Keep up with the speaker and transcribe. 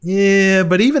Yeah,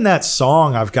 but even that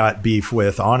song I've got beef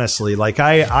with, honestly. Like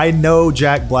I know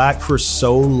Jack Black for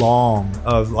so long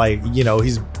of like, you know,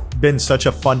 he's been such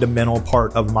a fundamental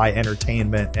part of my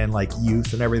entertainment and like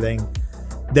youth and everything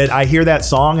that I hear that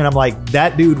song and I'm like,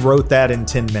 that dude wrote that in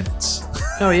 10 minutes.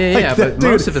 Oh yeah, like yeah, but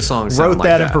most of his songs wrote sound like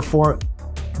that and performed.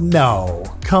 No,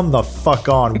 come the fuck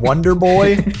on, Wonder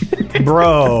Boy.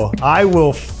 Bro, I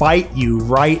will fight you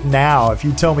right now if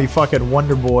you tell me fucking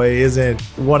Wonder Boy isn't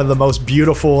one of the most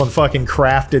beautiful and fucking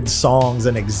crafted songs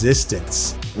in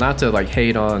existence. Not to like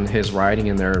hate on his writing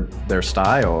and their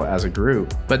style as a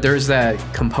group, but there's that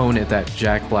component that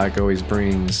Jack Black always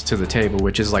brings to the table,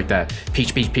 which is like that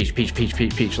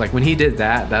peach. Like when he did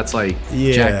that, that's like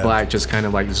Jack Black just kind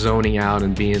of like zoning out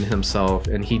and being himself,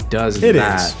 and he does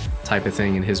that type of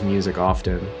thing in his music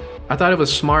often. I thought it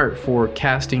was smart for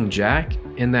casting Jack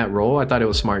in that role. I thought it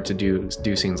was smart to do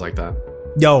scenes like that.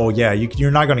 Yo, yeah,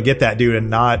 you're not going to get that dude and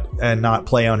not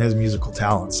play on his musical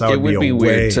talents. That would be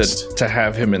weird waste. to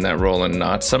have him in that role and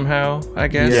not somehow, I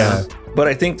guess. Yeah. But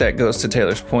I think that goes to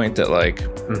Taylor's point that like,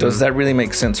 does that really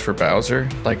make sense for Bowser?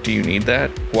 Like, do you need that?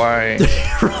 Why?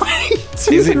 Right.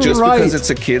 Is it just because it's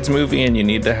a kid's movie and you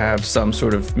need to have some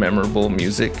sort of memorable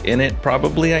music in it?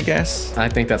 Probably, I guess. I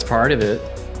think that's part of it.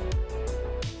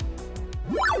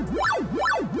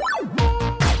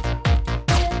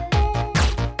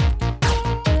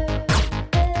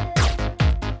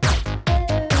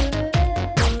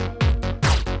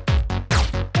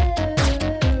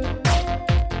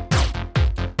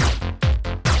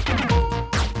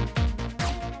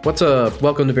 What's up?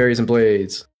 Welcome to Berries and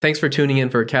Blades. Thanks for tuning in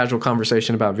for a casual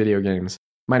conversation about video games.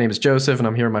 My name is Joseph, and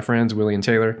I'm here with my friends Willie and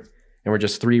Taylor, and we're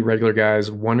just three regular guys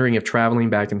wondering if traveling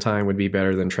back in time would be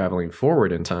better than traveling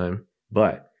forward in time,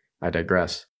 but I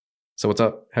digress. So what's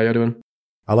up? How y'all doing?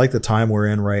 I like the time we're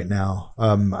in right now.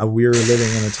 We're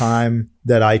living in a time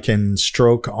that I can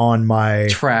stroke on my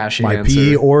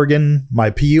P organ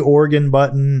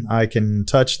button. I can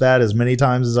touch that as many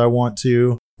times as I want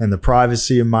to in the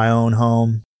privacy of my own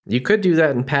home. You could do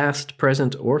that in past,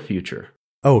 present, or future.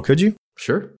 Oh, could you?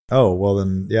 Sure. Oh, well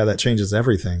then, yeah, that changes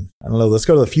everything. I don't know. Let's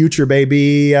go to the future,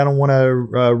 baby. I don't want to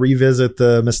revisit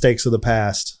the mistakes of the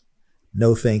past.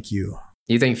 No, thank you.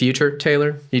 You think future,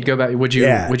 Taylor? You'd go back? Would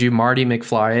you Marty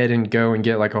McFly it and go and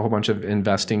get like a whole bunch of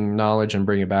investing knowledge and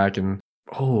bring it back? And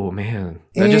oh man,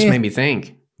 that just made me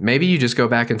think. Maybe you just go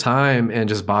back in time and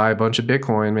just buy a bunch of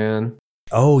Bitcoin, man.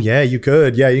 Oh, yeah, you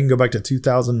could. Yeah, you can go back to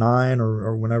 2009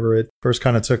 or whenever it first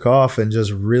kind of took off and just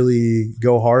really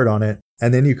go hard on it.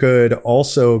 And then you could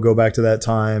also go back to that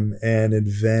time and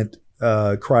invent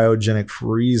cryogenic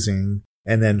freezing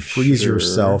and then freeze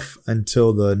yourself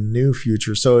until the new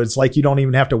future. So it's like you don't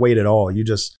even have to wait at all. You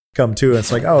just come to it.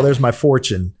 It's like, oh, there's my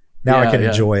fortune. Now I can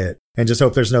enjoy it and just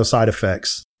hope there's no side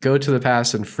effects. Go to the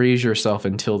past and freeze yourself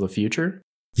until the future?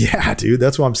 Yeah, dude,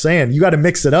 that's what I'm saying. You got to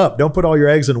mix it up. Don't put all your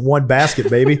eggs in one basket,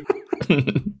 baby.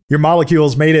 Your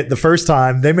molecules made it the first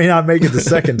time. They may not make it the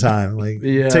second time. Like,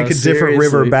 take a different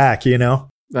river back, you know?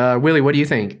 Willie, what do you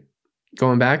think?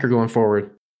 Going back or going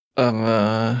forward?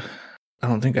 I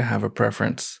don't think I have a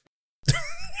preference.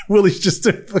 Willie's just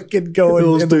fucking going.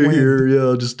 I'll stay here. Yeah,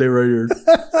 I'll just stay right here.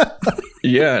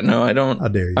 Yeah, no, I don't. How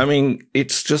dare you? I mean,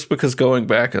 it's just because going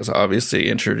back is obviously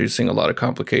introducing a lot of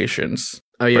complications.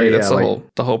 Oh yeah, right? yeah. That's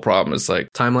the whole problem is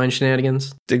like timeline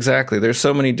shenanigans. Exactly. There's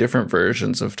so many different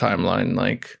versions of timeline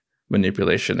like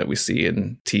manipulation that we see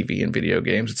in TV and video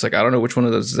games. It's like I don't know which one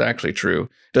of those is actually true.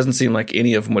 It doesn't seem like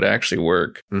any of them would actually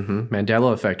work.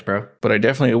 Mandela effect, bro. But I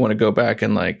definitely want to go back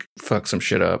and like fuck some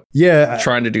shit up. Yeah,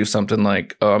 trying to do something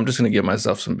like, oh, I'm just gonna give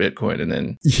myself some Bitcoin and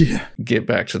then get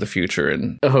back to the future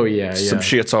and some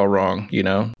shit's all wrong, you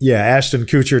know? Yeah, Ashton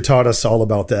Kutcher taught us all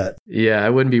about that. Yeah,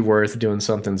 it wouldn't be worth doing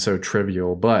something so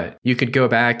trivial, but you could go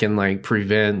back and like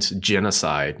prevent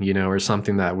genocide, you know, or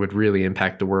something that would really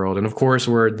impact the world. And of course,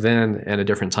 we're then in a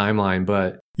different timeline,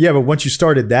 but yeah, but once you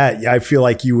started that, I feel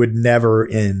like you would never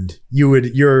end.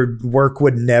 Your work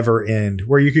would never end,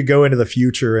 where you could go into the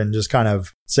future and just kind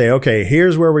of say, okay,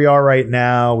 here's where we are right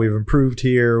now. We've improved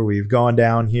here. We've gone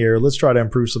down here. Let's try to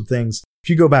improve some things. If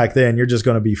you go back then, you're just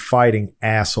going to be fighting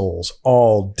assholes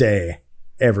all day,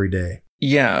 every day.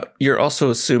 Yeah, you're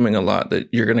also assuming a lot that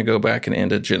you're going to go back and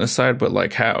end a genocide, but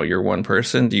like how? You're one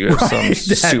person? Do you have some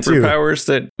superpowers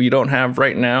that we don't have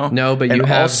right now? No, but you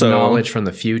have knowledge from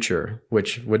the future,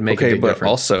 which would make a big difference. But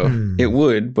also, it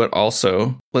would, but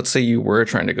also, let's say you were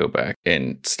trying to go back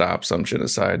and stop some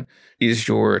genocide. Is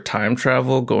your time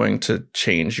travel going to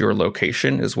change your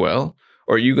location as well?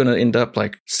 Or are you going to end up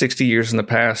like 60 years in the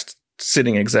past,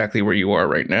 sitting exactly where you are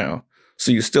right now?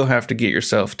 So you still have to get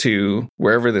yourself to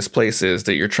wherever this place is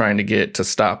that you're trying to get to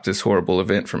stop this horrible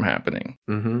event from happening.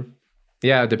 Mm-hmm.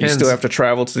 Yeah, it depends. You still have to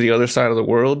travel to the other side of the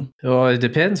world? Well, it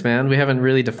depends, man. We haven't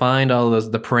really defined all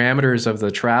the parameters of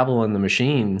the travel in the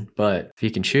machine, but if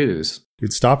you can choose.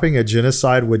 Dude, stopping a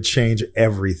genocide would change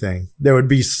everything. There would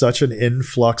be such an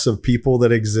influx of people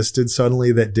that existed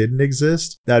suddenly that didn't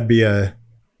exist. That'd be a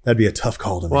tough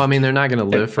call to make. Well, I mean, they're not going to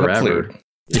live forever.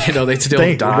 You know, they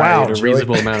still die wow, at a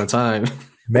reasonable amount of time.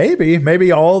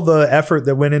 Maybe all the effort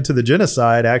that went into the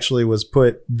genocide actually was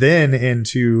put then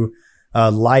into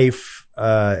life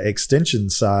extension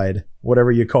side,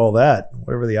 whatever you call that,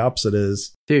 whatever the opposite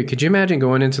is. Dude, could you imagine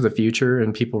going into the future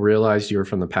and people realize you were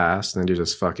from the past and they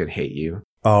just fucking hate you?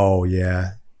 Oh,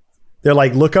 yeah. They're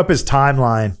like, look up his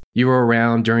timeline. You were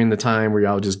around during the time where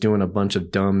y'all just doing a bunch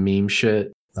of dumb meme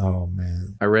shit. Oh,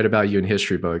 man. I read about you in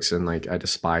history books and like I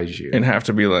despise you. And have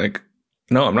to be like,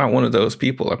 no, I'm not one of those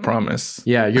people, I promise.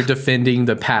 Yeah, you're defending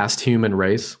the past human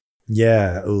race.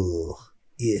 Yeah. Ooh.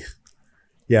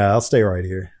 Yeah, I'll stay right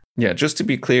here. Yeah, just to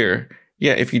be clear,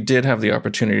 yeah, if you did have the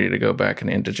opportunity to go back and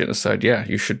end a genocide, yeah,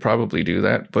 you should probably do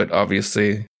that. But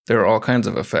obviously, there are all kinds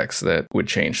of effects that would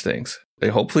change things.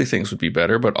 Hopefully things would be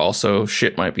better, but also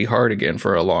shit might be hard again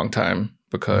for a long time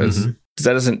because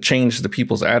that doesn't change the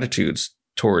people's attitudes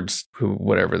towards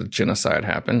whatever the genocide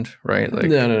happened, right? Like,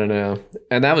 No.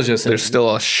 And that was just... There's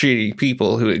still a shitty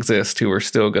people who exist who are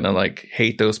still going to like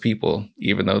hate those people,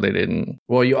 even though they didn't.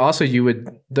 Well,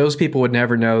 those people would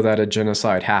never know that a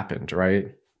genocide happened,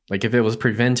 right? Like if it was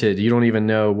prevented, you don't even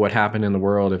know what happened in the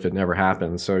world if it never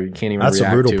happened. So you can't even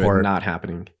react to it not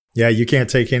happening. Yeah, you can't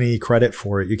take any credit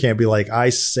for it. You can't be like, I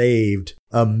saved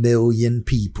 1 million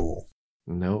people.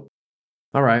 Nope.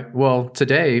 All right. Well,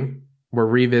 today we're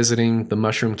revisiting the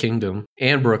Mushroom Kingdom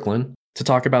and Brooklyn to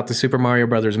talk about the Super Mario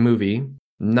Brothers movie,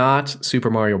 not Super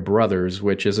Mario Brothers,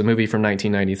 which is a movie from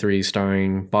 1993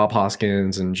 starring Bob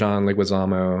Hoskins and John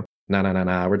Leguizamo.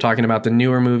 Nah. We're talking about the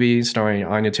newer movie starring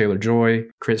Anya Taylor-Joy,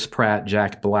 Chris Pratt,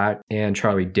 Jack Black, and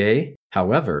Charlie Day.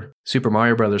 However, Super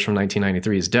Mario Brothers from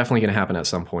 1993 is definitely going to happen at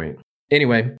some point.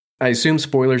 Anyway, I assume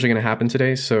spoilers are going to happen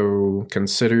today, so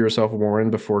consider yourself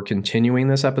warned before continuing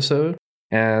this episode,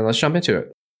 and let's jump into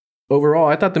it. Overall,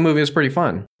 I thought the movie was pretty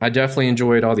fun. I definitely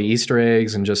enjoyed all the Easter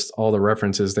eggs and just all the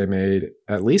references they made,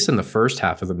 at least in the first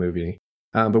half of the movie.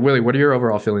 But Willie, what are your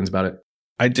overall feelings about it?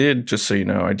 I did, just so you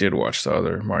know, I did watch the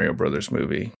other Mario Brothers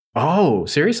movie. Oh,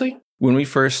 seriously? When we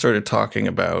first started talking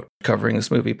about covering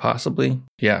this movie, possibly,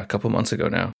 a couple months ago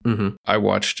now, I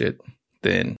watched it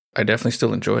then. I definitely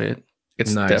still enjoy it.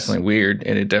 It's definitely weird,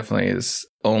 and it definitely is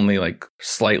only like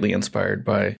slightly inspired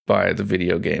by the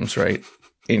video games, right?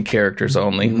 In characters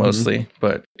only, mostly,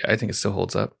 but I think it still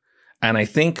holds up. And I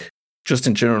think, just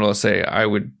in general, I'll say I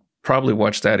would probably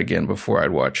watch that again before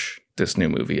I'd watch this new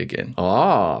movie again.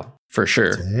 Oh, for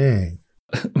sure. Dang.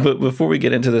 But before we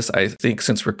get into this, I think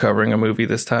since we're covering a movie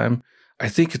this time, I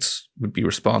think would be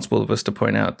responsible of us to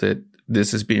point out that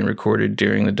this is being recorded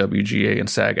during the WGA and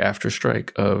SAG-AFTRA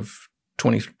strike of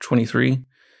 2023.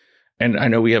 And I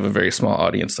know we have a very small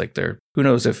audience like there. Who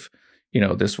knows if,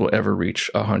 this will ever reach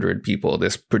 100 people,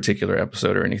 this particular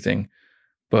episode or anything.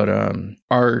 But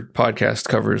our podcast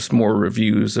covers more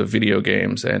reviews of video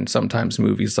games and sometimes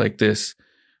movies like this,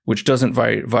 which doesn't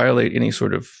violate any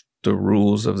sort of the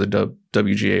rules of the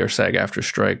WGA or SAG-AFTRA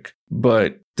strike.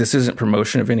 But this isn't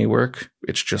promotion of any work.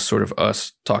 It's just sort of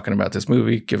us talking about this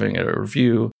movie, giving it a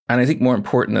review. And I think more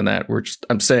important than that,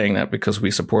 I'm saying that because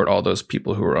we support all those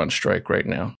people who are on strike right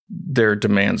now. Their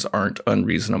demands aren't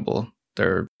unreasonable.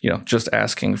 They're, just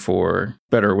asking for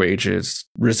better wages,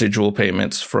 residual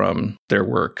payments from their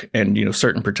work, and,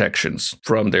 certain protections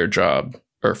from their job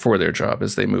or for their job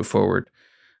as they move forward,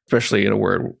 especially in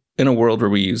a world where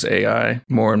we use AI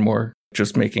more and more.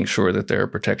 Just making sure that there are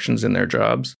protections in their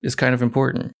jobs is kind of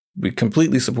important. We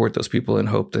completely support those people and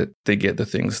hope that they get the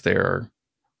things they are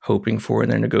hoping for in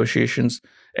their negotiations.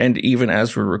 And even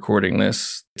as we're recording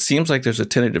this, it seems like there's a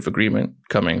tentative agreement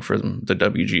coming from the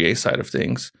WGA side of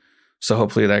things. So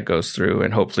hopefully that goes through,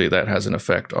 and hopefully that has an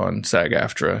effect on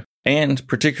SAG-AFTRA. And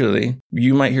particularly,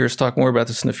 you might hear us talk more about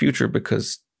this in the future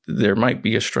because there might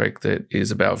be a strike that is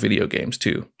about video games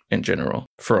too, in general,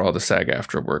 for all the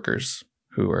SAG-AFTRA workers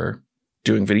who are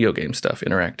doing video game stuff,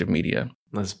 interactive media.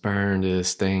 Let's burn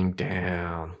this thing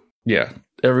down. Yeah,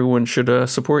 everyone should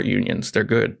support unions. They're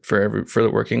good for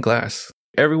the working class.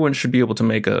 Everyone should be able to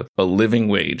make a living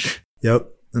wage. Yep.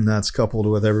 And that's coupled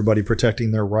with everybody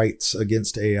protecting their rights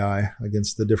against AI,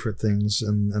 against the different things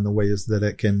and the ways that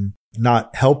it can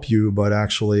not help you, but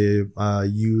actually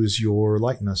use your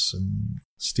likeness and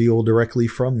steal directly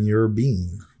from your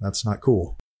being. That's not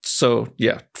cool. So,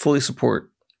 yeah, fully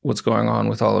support what's going on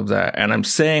with all of that. And I'm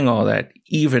saying all that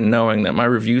even knowing that my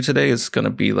review today is going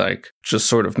to be like just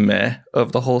sort of meh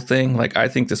of the whole thing. Like, I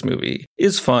think this movie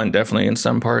is fun, definitely in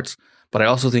some parts, but I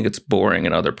also think it's boring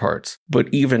in other parts. But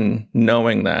even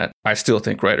knowing that, I still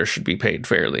think writers should be paid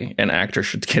fairly and actors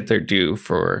should get their due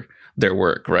for their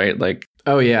work, right? Like,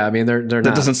 oh yeah, I mean they're that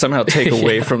not. doesn't somehow take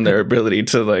away from their ability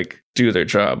to like do their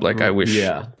job. Like,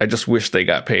 I just wish they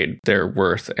got paid their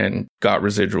worth and got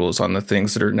residuals on the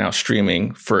things that are now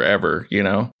streaming forever, you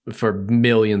know, for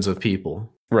millions of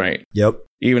people. Right. Yep.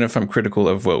 Even if I'm critical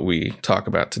of what we talk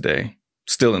about today,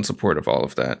 still in support of all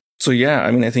of that. So yeah,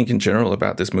 I mean, I think in general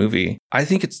about this movie, I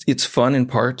think it's fun in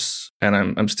parts, and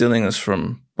I'm stealing this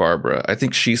from Barbara. I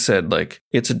think she said like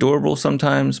it's adorable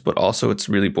sometimes, but also it's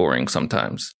really boring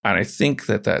sometimes. And I think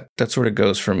that sort of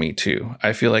goes for me too.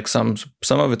 I feel like some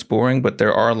of it's boring, but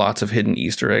there are lots of hidden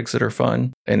Easter eggs that are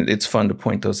fun, and it's fun to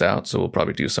point those out. So we'll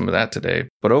probably do some of that today.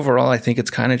 But overall, I think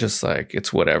it's kind of just like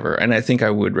it's whatever. And I think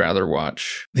I would rather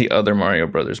watch the other Mario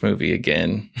Brothers movie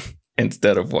again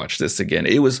instead of watch this again.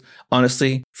 It was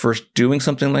honestly, for doing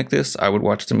something like this, I would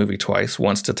watch the movie twice,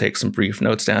 once to take some brief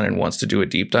notes down and once to do a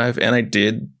deep dive. And I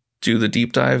did do the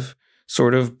deep dive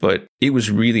sort of, but it was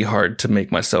really hard to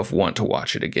make myself want to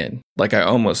watch it again. Like, I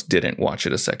almost didn't watch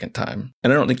it a second time.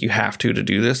 And I don't think you have to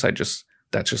do this.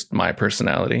 That's just my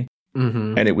personality.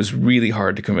 Mm-hmm. And it was really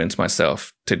hard to convince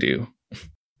myself to do.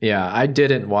 Yeah, I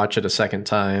didn't watch it a second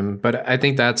time, but I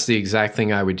think that's the exact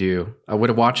thing I would do. I would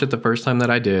have watched it the first time that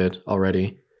I did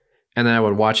already, and then I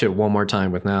would watch it one more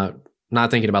time with not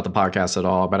thinking about the podcast at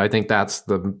all. But I think that's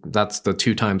the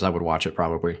two times I would watch it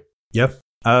probably. Yep.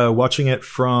 Watching it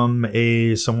from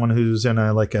someone who's in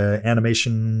a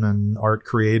animation and art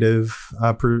creative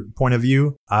point of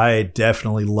view, I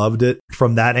definitely loved it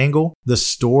from that angle. The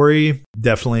story,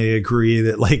 definitely agree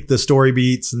that like the story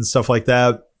beats and stuff like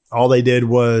that, all they did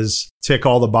was tick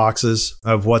all the boxes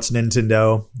of what's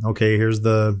Nintendo. Okay, here's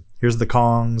the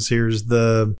Kongs, here's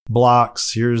the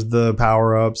blocks, here's the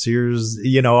power-ups, here's,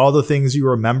 all the things you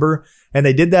remember. And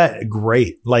they did that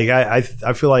great. Like, I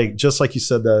feel like, just like you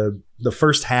said, the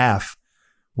first half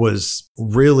was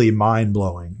really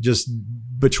mind-blowing. Just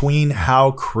between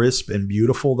how crisp and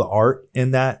beautiful the art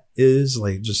in that is,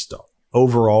 like, just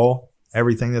overall,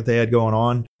 everything that they had going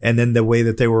on, and then the way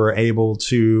that they were able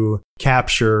to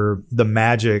capture the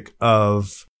magic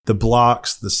of the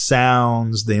blocks, the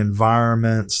sounds, the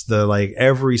environments,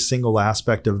 every single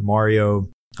aspect of Mario.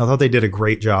 I thought they did a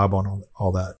great job on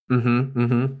all that. Mm-hmm,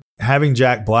 mm-hmm. Having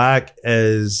Jack Black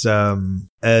as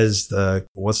the,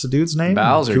 what's the dude's name?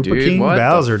 Bowser, Koopa dude. King? What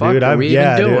Bowser, the fuck dude. are we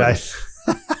even doing?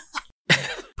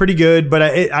 Pretty good, but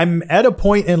I'm at a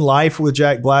point in life with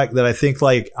Jack Black that I think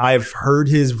like I've heard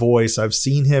his voice. I've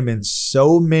seen him in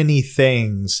so many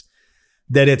things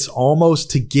that it's almost,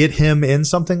 to get him in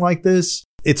something like this,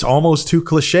 it's almost too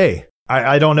cliche.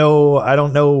 I don't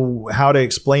know how to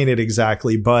explain it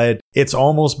exactly, but it's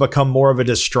almost become more of a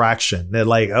distraction. That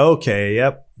like, okay,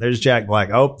 yep, there's Jack Black.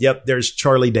 Oh, yep, there's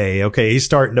Charlie Day. Okay, he's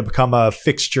starting to become a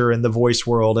fixture in the voice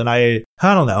world. And I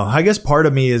don't know. I guess part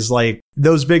of me is like,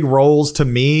 those big roles, to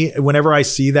me, whenever I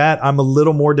see that, I'm a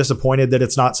little more disappointed that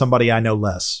it's not somebody I know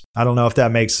less. I don't know if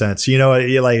that makes sense. You're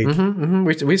like, mm-hmm,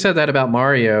 mm-hmm. We said that about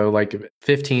Mario like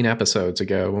 15 episodes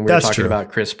ago when we were talking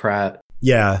about Chris Pratt.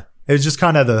 Yeah. It was just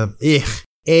kind of the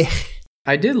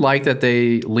I did like that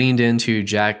they leaned into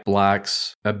Jack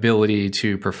Black's ability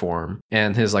to perform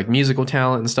and his like musical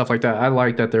talent and stuff like that. I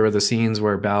like that there were the scenes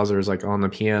where Bowser's like on the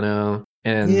piano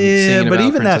and singing but about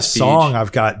even Princess that song Peach.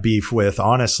 I've got beef with,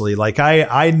 honestly. Like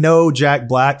I know Jack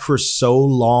Black for so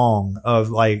long of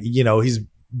like, he's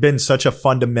been such a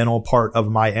fundamental part of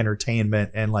my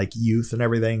entertainment and like youth and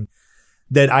everything,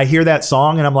 that I hear that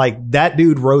song and I'm like, that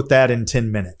dude wrote that in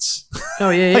 10 minutes. Oh,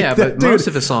 yeah, like yeah. But most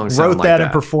of his songs wrote sound like that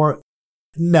and performed.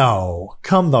 No,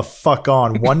 come the fuck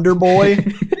on, Wonder Boy.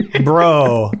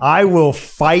 Bro, I will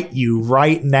fight you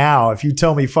right now if you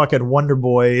tell me fucking Wonder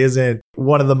Boy isn't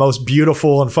one of the most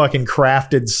beautiful and fucking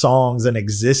crafted songs in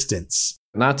existence.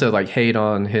 Not to like hate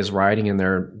on his writing and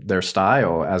their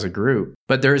style as a group,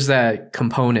 but there's that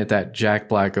component that Jack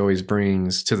Black always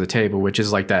brings to the table, which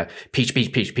is like that peach,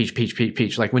 peach, peach, peach, peach, peach,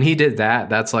 peach. Like when he did that,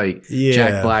 that's like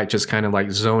Jack Black just kind of like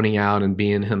zoning out and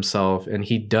being himself. And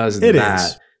he does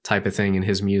that type of thing in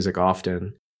his music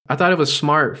often. I thought it was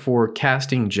smart for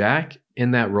casting Jack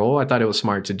in that role. I thought it was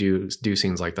smart to do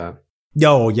scenes like that.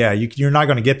 Oh yeah, you're not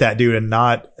going to get that dude and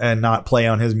not play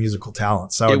on his musical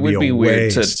talents. That would be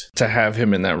weird waste. to have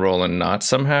him in that role and not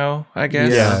somehow, I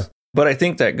guess. Yeah. But I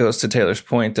think that goes to Taylor's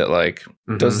point that like,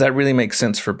 does that really make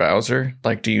sense for Bowser?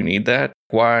 Like, do you need that?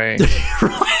 Why?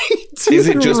 Right. Is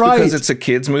it just Right. because it's a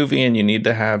kids movie and you need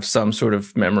to have some sort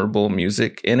of memorable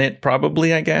music in it?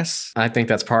 Probably, I guess. I think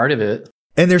that's part of it.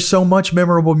 And there's so much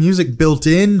memorable music built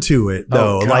into it,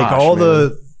 though. Oh, like gosh, all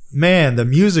man. the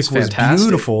music It's was fantastic.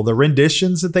 beautiful. The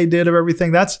renditions that they did of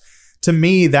everything. To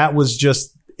me, that was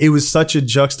just, it was such a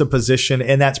juxtaposition.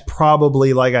 And that's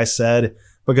probably, like I said,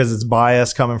 because it's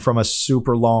biased coming from a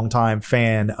super long time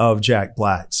fan of Jack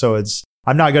Black. So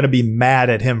I'm not going to be mad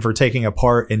at him for taking a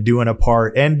part and doing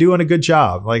a good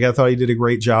job. Like, I thought he did a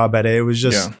great job at it. It was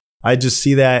just, I just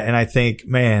see that and I think,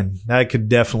 man, that could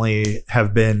definitely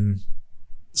have been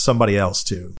somebody else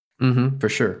too. Mm-hmm, for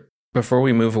sure. Before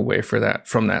we move away from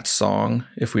that song,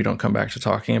 if we don't come back to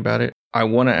talking about it, I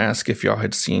want to ask if y'all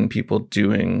had seen people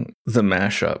doing the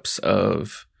mashups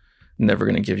of Never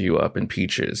Gonna Give You Up and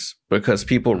Peaches, because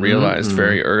people realized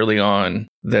very early on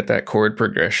that chord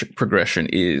progression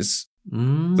is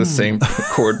the same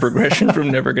chord progression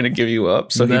from Never Gonna Give You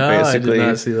Up. So he basically I did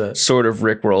not see that. sort of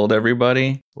rickrolled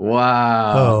everybody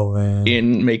Wow. Oh man.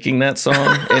 in making that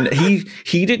song. And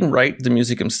he didn't write the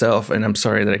music himself, and I'm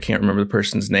sorry that I can't remember the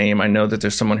person's name. I know that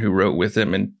there's someone who wrote with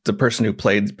him and the person who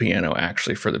played the piano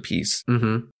actually for the piece.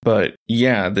 Mm-hmm. But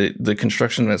yeah, the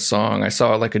construction of that song, I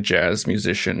saw like a jazz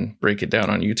musician break it down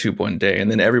on YouTube one day,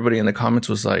 and then everybody in the comments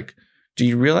was like, do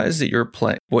you realize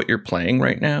that what you're playing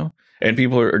right now? And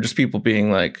people are just people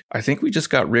being like, I think we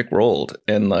just got rickrolled,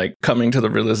 and like coming to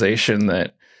the realization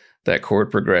that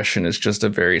chord progression is just a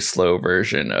very slow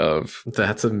version of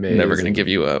That's amazing. Never Gonna Give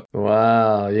You Up.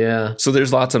 Wow. Yeah. So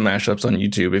there's lots of mashups on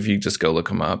YouTube if you just go look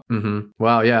them up. Mm-hmm.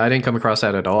 Wow. Yeah. I didn't come across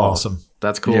that at all. Awesome.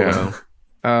 That's cool, Yeah.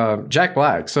 though. Jack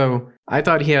Black. So I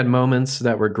thought he had moments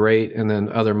that were great and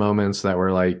then other moments that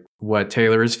were like what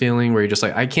Taylor is feeling, where you're just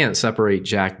like, I can't separate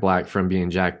Jack Black from being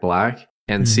Jack Black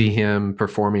and see him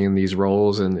performing in these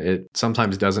roles. And it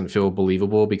sometimes doesn't feel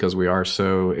believable because we are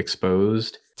so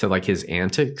exposed to like his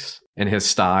antics and his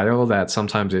style that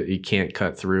sometimes you can't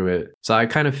cut through it. So I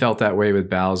kind of felt that way with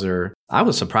Bowser. I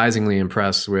was surprisingly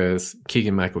impressed with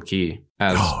Keegan-Michael Key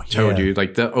as Toad, dude.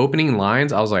 Like the opening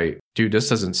lines, I was like, dude, this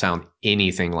doesn't sound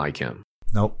anything like him.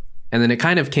 Nope. And then it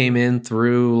kind of came in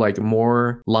through like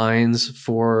more lines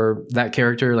for that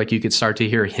character. Like you could start to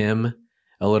hear him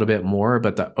a little bit more,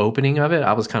 but the opening of it,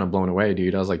 I was kind of blown away,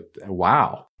 dude. I was like,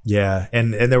 wow. Yeah.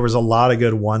 And there was a lot of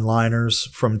good one-liners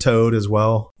from Toad as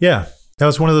well. Yeah. That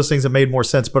was one of those things that made more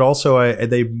sense, but also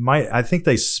I think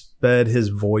they sped his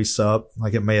voice up.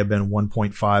 Like it may have been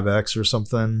 1.5x or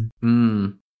something.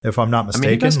 If I'm not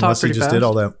mistaken, he does talk unless he pretty just fast. did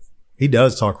all that. He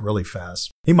does talk really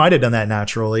fast. He might have done that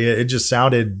naturally. It just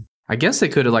sounded. I guess they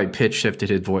could have like pitch shifted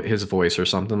his voice or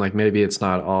something. Like maybe it's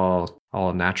not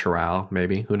all natural.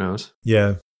 Maybe, who knows?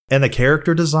 Yeah. And the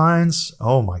character designs.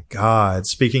 Oh my God.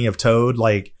 Speaking of Toad,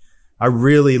 like I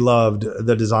really loved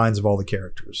the designs of all the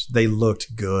characters. They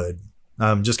looked good.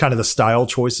 Just kind of the style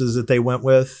choices that they went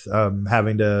with.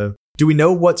 Do we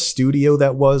know what studio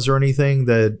that was or anything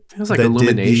that It was like that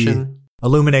Illumination.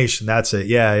 Illumination. That's it.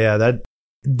 Yeah.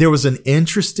 There was an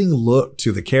interesting look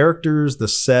to the characters, the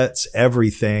sets,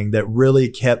 everything that really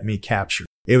kept me captured.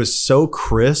 It was so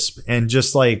crisp and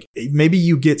just like maybe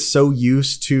you get so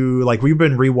used to, like we've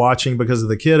been rewatching because of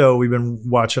the kiddo. We've been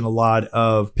watching a lot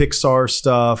of Pixar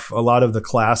stuff, a lot of the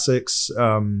classics.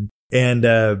 And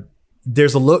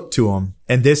there's a look to them.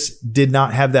 And this did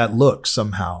not have that look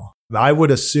somehow. I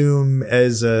would assume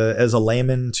as a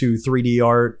layman to 3D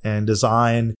art and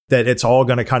design that it's all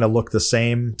going to kind of look the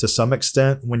same to some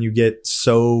extent when you get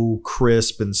so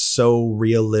crisp and so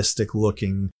realistic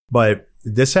looking. But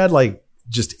this had like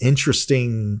just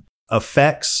interesting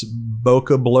effects,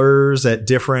 bokeh blurs at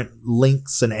different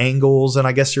lengths and angles. And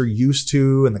I guess you're used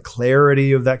to, and the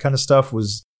clarity of that kind of stuff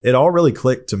it all really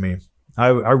clicked to me. I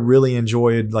really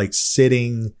enjoyed like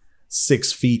sitting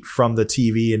 6 feet from the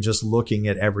TV and just looking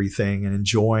at everything and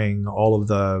enjoying all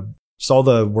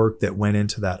the work that went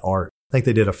into that art. I think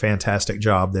they did a fantastic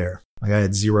job there. Like I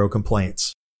had zero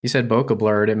complaints. You said bokeh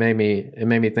blurred. It made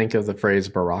me think of the phrase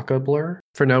Baraka blur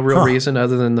for no real reason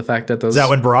other than the fact that those. Is that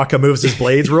when Baraka moves his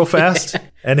blades real fast?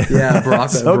 And yeah,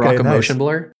 Baraka nice. motion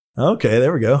blur. Okay,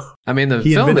 there we go. I mean, the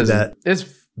He film invented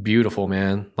is beautiful,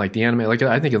 man. Like the anime, like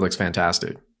I think it looks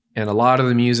fantastic. And a lot of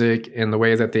the music and the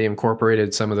way that they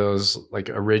incorporated some of those like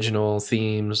original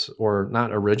themes, or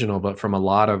not original, but from a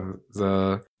lot of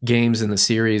the games in the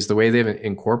series, the way they've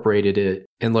incorporated it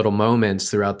in little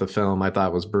moments throughout the film, I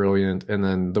thought was brilliant. And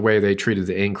then the way they treated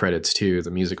the end credits too,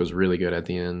 the music was really good at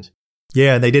the end.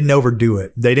 Yeah, and they didn't overdo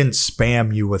it. They didn't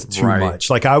spam you with too much.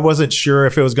 Like I wasn't sure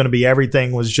if it was going to be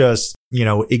everything was just,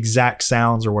 exact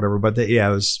sounds or whatever, but it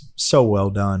was so well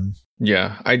done.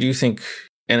 Yeah, I do think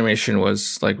animation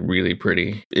was like really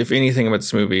pretty. If anything about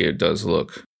this movie, it does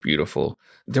look beautiful.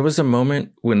 There was a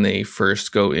moment when they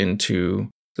first go into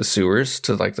the sewers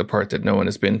to like the part that no one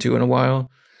has been to in a while.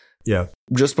 Yeah.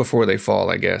 Just before they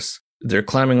fall, I guess. They're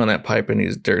climbing on that pipe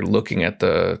and they're looking at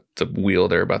the wheel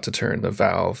they're about to turn, the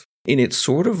valve. And it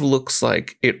sort of looks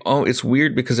like it's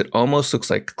weird because it almost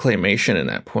looks like claymation in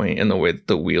that point in the way that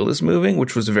the wheel is moving,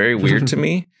 which was very weird to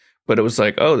me. But it was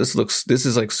like, oh, this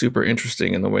is like super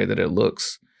interesting in the way that it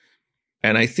looks.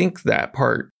 And I think that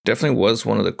part definitely was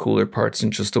one of the cooler parts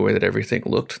in just the way that everything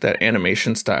looked. That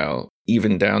animation style,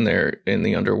 even down there in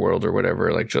the underworld or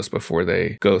whatever, like just before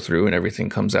they go through and everything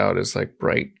comes out as like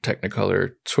bright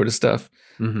Technicolor sort of stuff.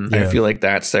 Mm-hmm. I feel like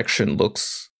that section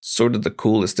looks sort of the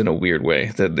coolest in a weird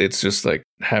way. That it's just like,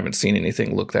 haven't seen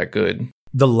anything look that good.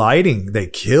 The lighting, they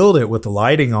killed it with the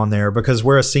lighting on there, because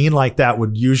where a scene like that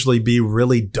would usually be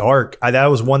really dark. That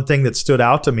was one thing that stood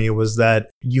out to me, was that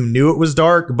you knew it was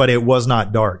dark, but it was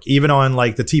not dark. Even on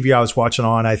like the TV I was watching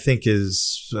on, I think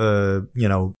is,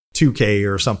 2K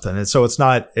or something. And so it's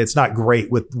not great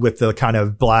with the kind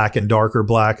of black and darker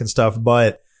black and stuff,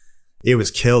 but it was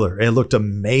killer. It looked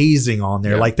amazing on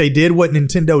there. Yeah. Like they did what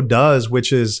Nintendo does,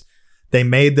 which is they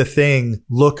made the thing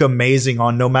look amazing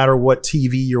on no matter what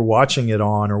TV you're watching it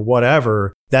on or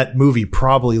whatever. That movie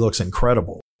probably looks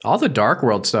incredible. All the Dark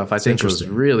World stuff I think was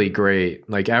really great.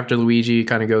 Like after Luigi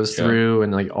kind of goes through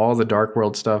and like all the Dark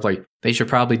World stuff, like they should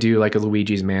probably do like a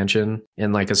Luigi's Mansion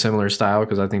in like a similar style,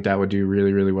 because I think that would do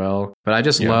really, really well. But I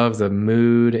just love the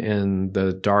mood and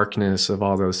the darkness of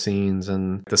all those scenes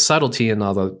and the subtlety in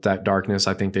all that darkness.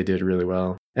 I think they did really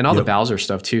well. And all the Bowser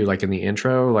stuff too, like in the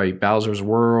intro, like Bowser's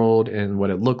World and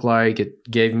what it looked like. It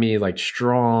gave me like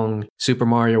strong Super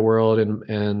Mario World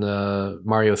and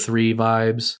Mario 3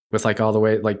 vibes with like all the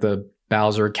way, like the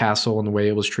Bowser castle and the way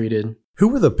it was treated. Who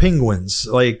were the penguins?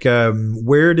 Like,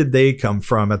 where did they come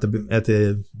from at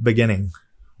the beginning?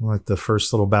 Like the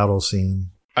first little battle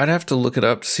scene. I'd have to look it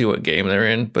up to see what game they're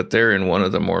in, but they're in one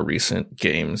of the more recent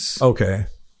games. Okay.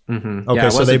 Mm-hmm. Okay, yeah,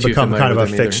 so they become kind of a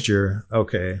fixture.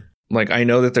 Okay. Like I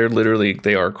know that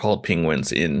they are called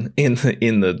penguins in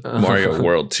the Mario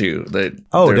world too. That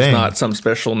there's not some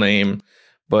special name,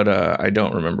 but I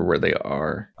don't remember where they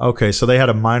are. Okay, so they had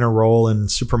a minor role in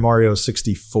Super Mario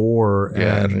 64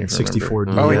 and 64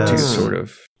 DS. Oh, too, sort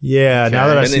of. Yeah, now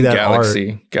that I see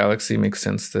that Galaxy makes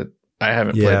sense that I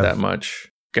haven't played that much.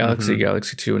 Galaxy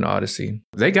 2, and Odyssey.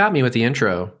 They got me with the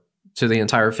intro to the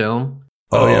entire film.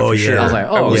 Oh yeah, for sure. I was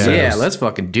like, let's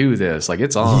fucking do this. Like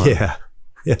it's on. Yeah,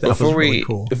 that was really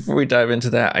cool. Before we dive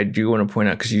into that, I do want to point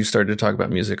out, because you started to talk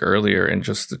about music earlier and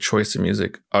just the choice of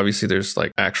music. Obviously, there's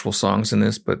like actual songs in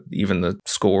this, but even the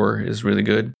score is really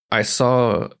good. I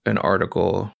saw an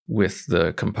article with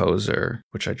the composer,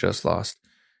 which I just lost.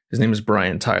 His name is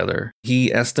Brian Tyler.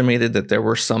 He estimated that there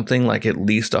were something like at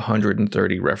least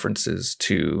 130 references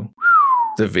to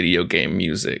the video game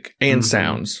music and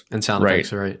sounds. And sound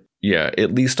effects, right? Yeah,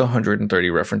 at least 130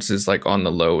 references, like on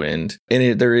the low end.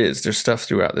 And there's stuff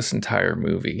throughout this entire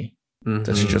movie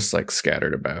that's just like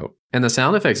scattered about. And the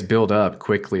sound effects build up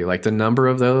quickly. Like the number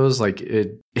of those, like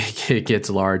it gets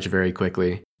large very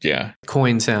quickly. Yeah.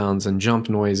 Coin sounds and jump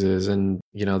noises and,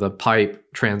 the pipe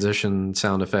transition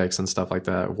sound effects and stuff like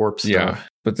that. Warp stuff. Yeah.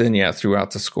 But then,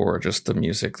 throughout the score, just the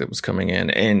music that was coming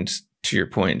in. And to your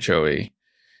point, Joey,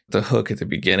 the hook at the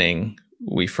beginning,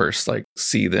 we first like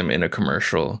see them in a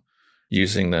commercial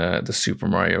using the Super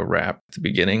Mario rap at the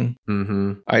beginning.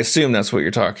 Mm-hmm. I assume that's what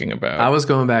you're talking about. I was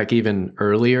going back even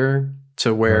earlier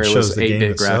to where it was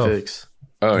 8-bit graphics.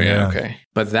 Oh, yeah, okay.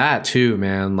 But that too,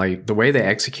 man, like the way they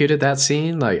executed that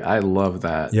scene, like I love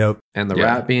that. Yep. And the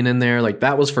rap being in there, like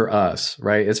that was for us,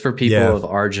 right? It's for people of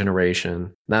our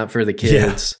generation, not for the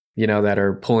kids, that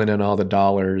are pulling in all the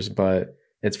dollars, but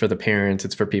it's for the parents.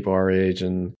 It's for people our age.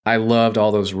 And I loved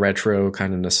all those retro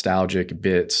kind of nostalgic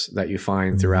bits that you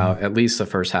find throughout at least the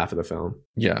first half of the film.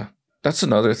 Yeah. That's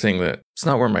another thing that it's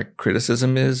not where my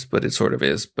criticism is, but it sort of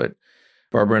is. But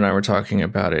Barbara and I were talking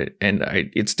about it, and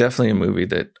it's definitely a movie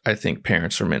that I think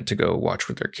parents are meant to go watch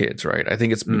with their kids, right? I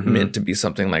think it's meant to be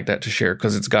something like that to share,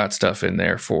 because it's got stuff in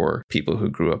there for people who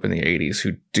grew up in the 80s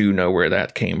who do know where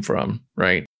that came from,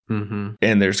 right? Mm-hmm.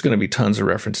 And there's going to be tons of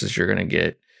references you're going to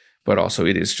get. But also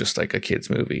it is just like a kid's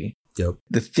movie. Yep.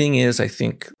 The thing is, I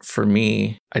think for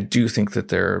me, I do think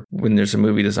that when there's a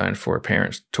movie designed for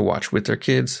parents to watch with their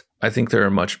kids, I think there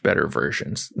are much better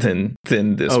versions than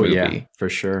this movie. Oh, yeah, for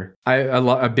sure.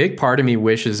 A big part of me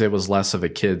wishes it was less of a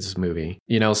kid's movie.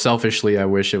 Selfishly, I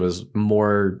wish it was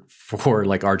more for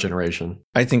like our generation.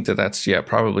 I think that's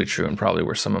probably true, and probably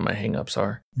where some of my hangups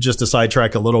are. Just to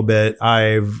sidetrack a little bit,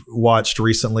 I've watched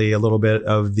recently a little bit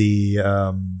of the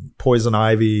Poison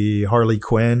Ivy Harley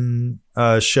Quinn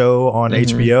show on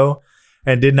HBO.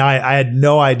 I had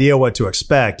no idea what to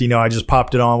expect. I just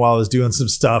popped it on while I was doing some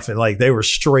stuff, and like they were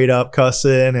straight up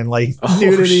cussing and like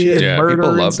nudity and murder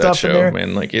people love and stuff that show, in there.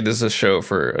 man. Like it is a show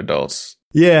for adults.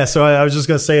 Yeah, so I was just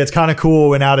gonna say it's kind of cool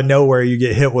when out of nowhere you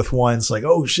get hit with one. It's like,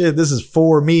 oh shit, this is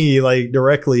for me, like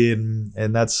directly,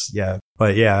 and that's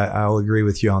But yeah, I'll agree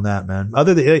with you on that, man.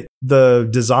 Other than the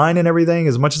design and everything,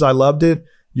 as much as I loved it,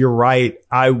 you're right.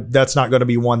 That's not going to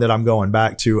be one that I'm going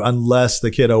back to unless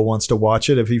the kiddo wants to watch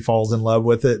it. If he falls in love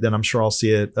with it, then I'm sure I'll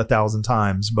see it 1,000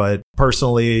 times. But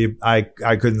personally, I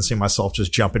couldn't see myself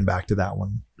just jumping back to that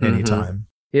one anytime.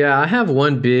 Yeah, I have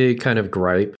one big kind of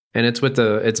gripe, and it's with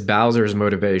it's Bowser's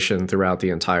motivation throughout the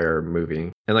entire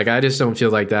movie. And like, I just don't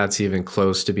feel like that's even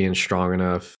close to being strong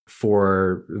enough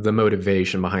for the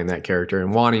motivation behind that character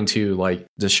and wanting to like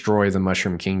destroy the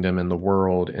Mushroom Kingdom and the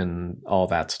world and all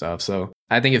that stuff. So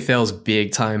I think it fails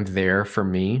big time there for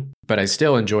me, but I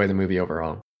still enjoy the movie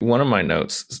overall. One of my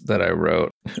notes that I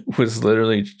wrote was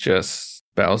literally just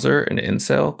Bowser, an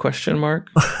incel ?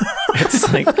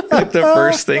 It's like the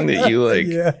first thing that you like.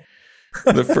 Yeah.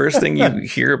 The first thing you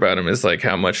hear about him is like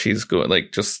how much he's going,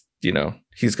 like just,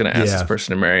 he's going to ask this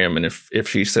person to marry him. And if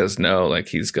she says no, like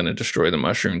he's going to destroy the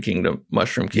Mushroom Kingdom.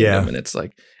 Yeah. And it's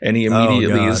like, and he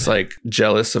immediately is like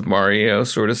jealous of Mario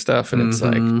sort of stuff. And it's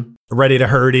like ready to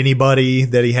hurt anybody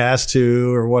that he has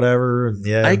to or whatever.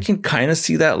 Yeah. I can kind of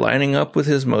see that lining up with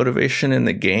his motivation in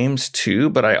the games too.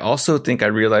 But I also think I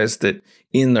realized that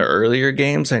in the earlier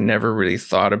games, I never really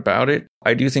thought about it.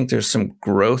 I do think there's some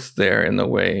growth there in the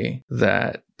way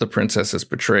that the princess is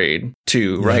portrayed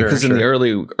too, right? Because in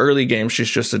the early games, she's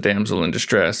just a damsel in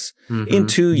distress. In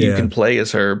 2, you can play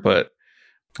as her, but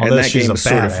and that game is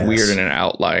sort of weird and an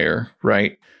outlier,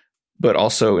 right? But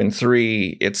also in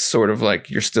 3, it's sort of like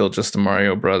you're still just the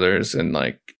Mario Brothers, and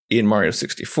like in Mario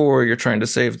 64, you're trying to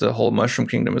save the whole Mushroom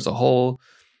Kingdom as a whole.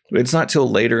 It's not till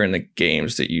later in the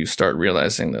games that you start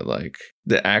realizing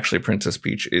that actually Princess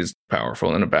Peach is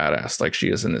powerful and a badass, like she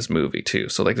is in this movie too.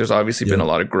 So like there's obviously been a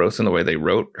lot of growth in the way they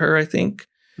wrote her, I think.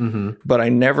 But I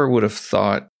never would have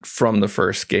thought from the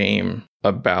first game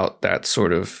about that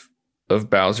sort of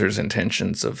Bowser's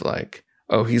intentions of like,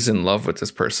 oh, he's in love with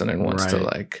this person and wants to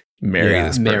like marry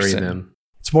this person. Marry them.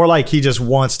 It's more like he just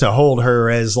wants to hold her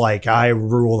as like, I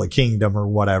rule the kingdom or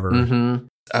whatever.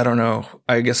 I don't know.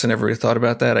 I guess I never really thought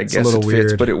about that. I guess it fits,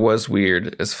 weird. But it was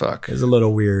weird as fuck. It's a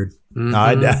little weird.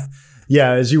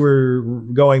 Yeah, as you were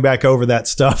going back over that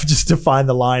stuff, just to find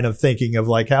the line of thinking of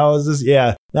like, how is this?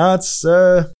 Yeah, no, it's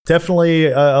definitely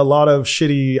a lot of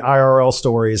shitty IRL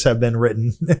stories have been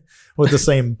written with the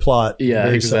same plot. Yeah,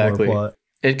 exactly. Plot.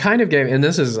 It kind of gave, and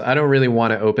this is, I don't really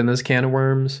want to open this can of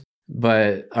worms,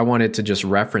 but I wanted to just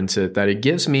reference it, that it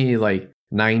gives me like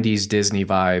 90s Disney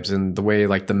vibes and the way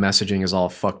like the messaging is all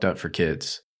fucked up for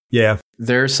kids. Yeah.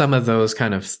 There's some of those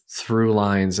kind of through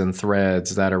lines and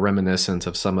threads that are reminiscent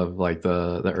of some of like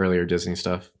the earlier Disney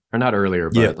stuff. Or not earlier,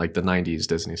 but like the 90s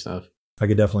Disney stuff. I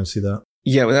could definitely see that.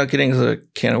 Yeah, without getting into the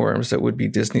can of worms, that would be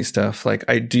Disney stuff. Like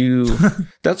I do,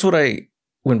 that's what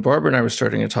when Barbara and I were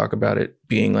starting to talk about it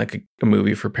being like a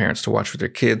movie for parents to watch with their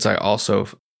kids,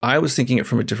 I was thinking it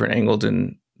from a different angle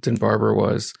than Barbara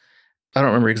was. I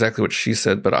don't remember exactly what she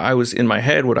said, but I was in my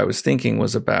head, what I was thinking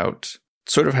was about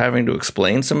sort of having to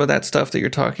explain some of that stuff that you're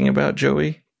talking about,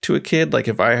 Joey, to a kid. Like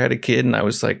if I had a kid and I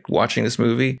was like watching this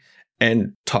movie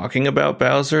and talking about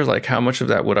Bowser, like how much of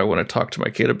that would I want to talk to my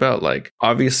kid about? Like,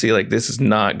 obviously, like this is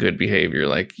not good behavior.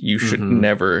 Like you should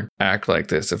never act like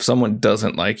this. If someone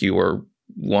doesn't like you or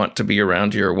want to be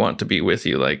around you or want to be with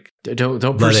you, like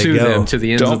don't pursue them to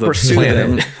the ends of the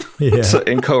planet.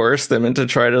 And coerce them into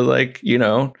try to like,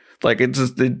 like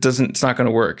it's not going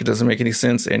to work. It doesn't make any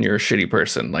sense. And you're a shitty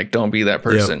person. Like, don't be that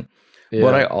person. Yep. Yeah.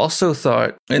 But I also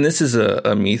thought, and this is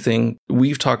a me thing,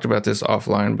 we've talked about this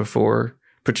offline before,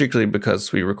 particularly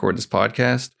because we record this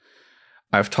podcast.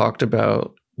 I've talked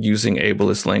about using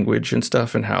ableist language and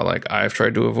stuff and how like I've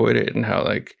tried to avoid it and how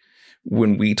like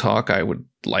when we talk, I would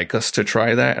like us to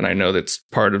try that. And I know that's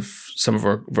part of some of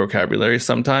our vocabulary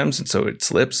sometimes. And so it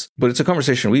slips. But it's a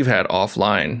conversation we've had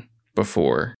offline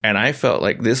before. And I felt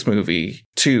like this movie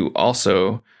too,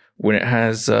 also when it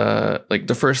has like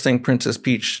the first thing Princess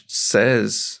Peach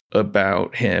says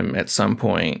about him at some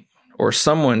point, or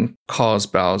someone calls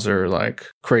Bowser like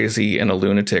crazy and a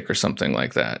lunatic or something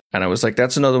like that. And I was like,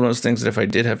 that's another one of those things that if I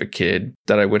did have a kid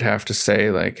that I would have to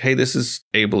say like, hey, this is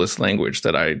ableist language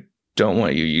that I don't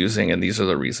want you using. And these are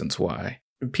the reasons why.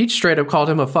 Peach straight up called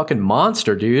him a fucking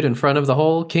monster, dude, in front of the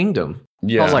whole kingdom.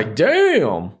 Yeah. I was like,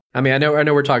 damn. I mean, I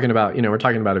know we're talking about, we're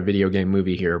talking about a video game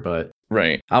movie here, but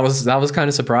right. I was kind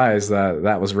of surprised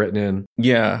that was written in.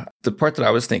 Yeah. The part that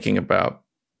I was thinking about,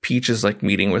 Peach is like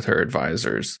meeting with her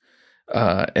advisors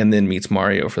and then meets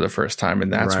Mario for the first time.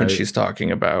 And that's when Right. she's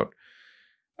talking about,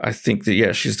 I think that,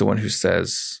 yeah, she's the one who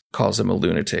calls him a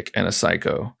lunatic and a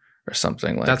psycho or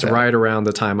something like That's that. right around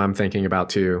the time I'm thinking about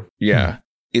too. Yeah.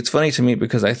 It's funny to me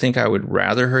because I think I would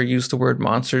rather her use the word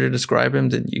monster to describe him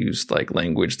than use like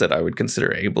language that I would consider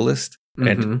ableist.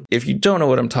 Mhm. And if you don't know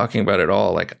what I'm talking about at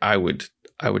all, like I would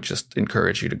just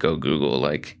encourage you to go Google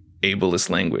like ableist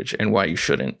language and why you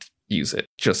shouldn't use it,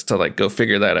 just to like go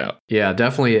figure that out. Yeah,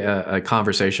 definitely a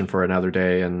conversation for another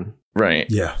day, and Right.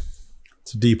 Yeah.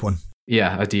 It's a deep one.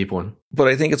 yeah, a deep one. But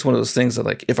I think it's one of those things that,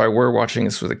 like, if I were watching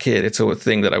this with a kid, it's a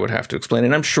thing that I would have to explain.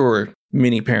 And I'm sure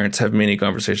many parents have many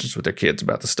conversations with their kids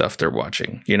about the stuff they're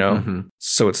watching, you know? Mhm.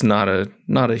 So it's not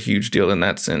a huge deal in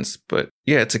that sense. But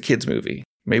yeah, it's a kid's movie.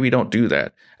 Maybe don't do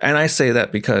that. And I say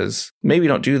that because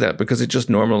it just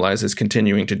normalizes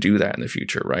continuing to do that in the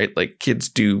future, right? Like kids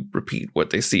do repeat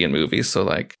what they see in movies. So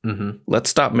like, let's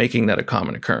stop making that a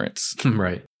common occurrence.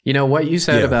 Right. You know, what you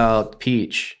said Yeah. about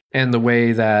Peach and the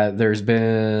way that there's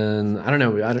been, I don't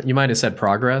know, you might have said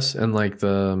progress and like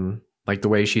the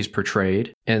way she's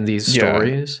portrayed in these Yeah.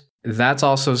 stories. That's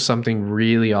also something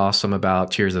really awesome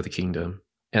about Tears of the Kingdom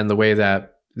and the way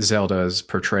that Zelda is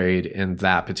portrayed in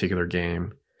that particular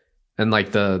game, and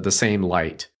like the same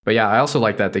light. But yeah, I also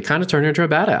like that they kind of turned her into a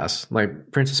badass,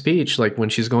 like Princess Peach, like when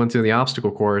she's going through the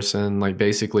obstacle course and like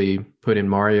basically putting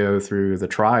Mario through the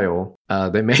trial.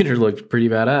 They made her look pretty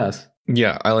badass.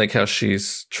 Yeah, I like how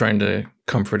she's trying to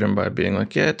comfort him by being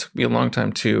like, yeah, it took me a long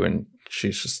time too. And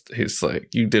he's like,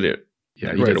 you did it.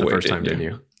 Yeah, you did it the first time, didn't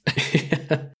you?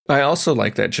 I also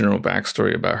like that general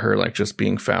backstory about her like just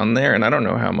being found there. And I don't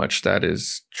know how much that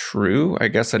is true. I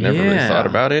guess I never really Yeah. thought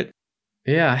about it.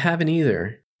 Yeah, I haven't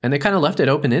either. And they kind of left it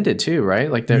open-ended too, right?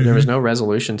 Like there was no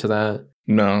resolution to that.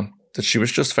 No, that she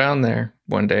was just found there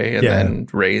one day and Yeah. then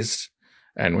raised.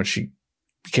 And when she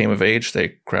became of age,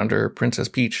 they crowned her Princess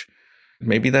Peach.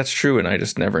 Maybe that's true, and I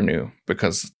just never knew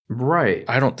because Right.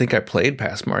 I don't think I played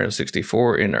past Mario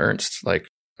 64 in earnest. Like,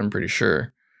 I'm pretty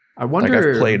sure. I wonder. Like,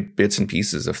 I've played bits and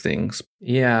pieces of things.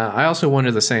 Yeah, I also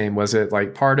wonder the same. Was it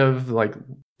like part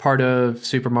of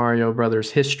Super Mario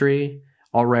Brothers history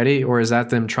already, or is that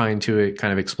them trying to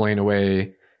kind of explain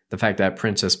away the fact that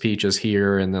Princess Peach is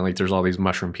here and then like there's all these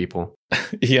mushroom people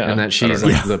Yeah. and that I she's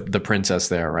don't know. like the princess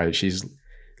there, right? She's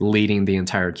leading the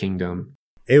entire kingdom.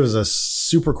 It was a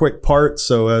super quick part,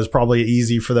 so it was probably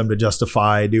easy for them to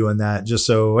justify doing that just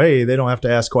so, hey, they don't have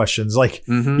to ask questions. Like,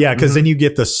 yeah, because then you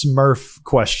get the Smurf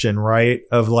question, right?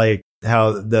 Of like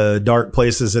how the dark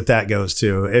places that goes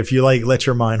to. If you like let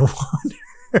your mind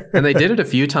wander. And they did it a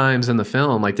few times in the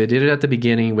film. Like they did it at the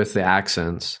beginning with the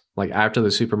accents. Like after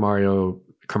the Super Mario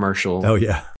commercial. Oh,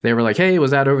 yeah. They were like, hey,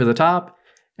 was that over the top?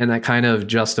 And that kind of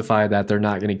justified that they're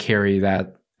not going to carry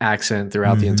that accent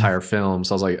throughout the entire film.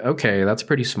 So I was like, okay, that's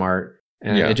pretty smart.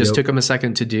 And Yeah. it just Yep. took them a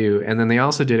second to do. And then they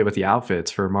also did it with the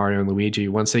outfits for Mario and Luigi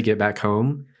once they get back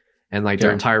home. And like their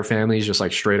Yeah. entire family is just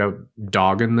like straight up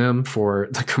dogging them for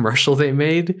the commercial they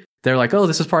made. They're like, oh,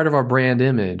 this is part of our brand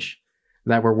image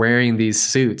that we're wearing these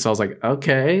suits. I was like,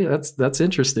 okay, that's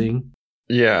interesting.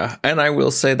 Yeah. And I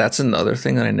will say that's another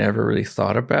thing that I never really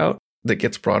thought about that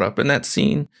gets brought up in that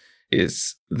scene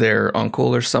is their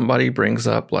uncle or somebody brings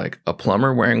up like a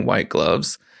plumber wearing white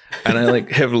gloves. And I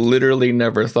like have literally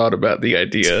never thought about the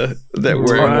idea that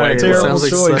wearing Right. white Terrible gloves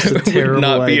Sounds like such a would terrible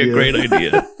not be idea. a great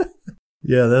idea.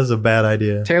 Yeah, that's a bad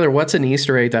idea. Taylor, what's an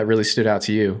Easter egg that really stood out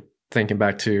to you, thinking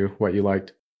back to what you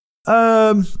liked?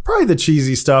 Probably the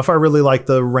cheesy stuff. I really liked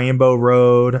the Rainbow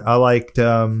Road. I liked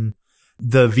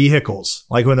the vehicles,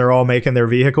 like when they're all making their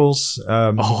vehicles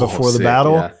before the sick,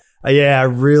 battle. yeah. Yeah, I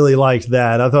really liked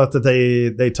that. I thought that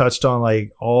they touched on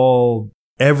like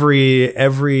every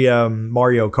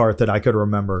Mario Kart that I could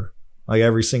remember, like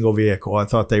every single vehicle. I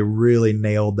thought they really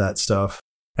nailed that stuff.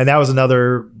 And that was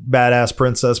another badass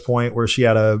princess point where she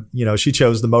had she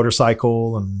chose the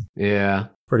motorcycle and Yeah.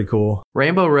 pretty cool.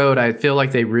 Rainbow Road, I feel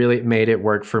like they really made it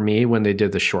work for me when they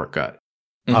did the shortcut.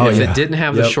 Oh, If yeah. it didn't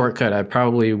have the Yep. shortcut, I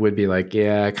probably would be like,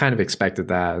 yeah, I kind of expected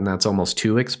that. And that's almost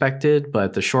too expected.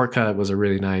 But the shortcut was a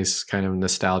really nice kind of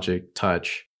nostalgic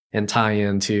touch and tie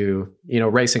into,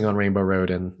 racing on Rainbow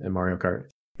Road and Mario Kart.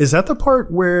 Is that the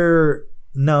part where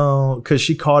because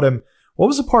she caught him? What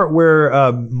was the part where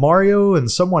Mario and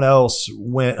someone else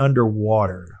went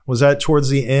underwater? Was that towards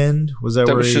the end? Was that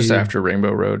That where was just he- after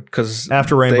Rainbow Road because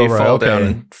After Rainbow they Road, fall okay.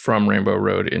 down from Rainbow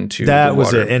Road into that the was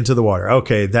water. it, into the water.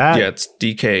 Okay, Yeah, it's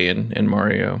DK and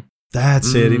Mario.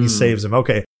 that's it, and he Mm. saves him.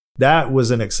 Okay, that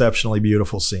was an exceptionally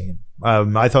beautiful scene.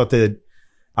 I thought that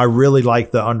I really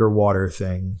liked the underwater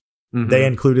thing. Mhm. They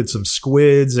included some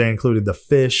squids. They included the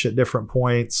fish at different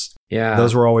points. Yeah.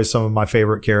 Those were always some of my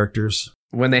favorite characters.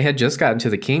 when they had just gotten to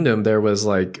the kingdom, there was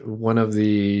like one of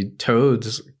the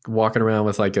toads walking around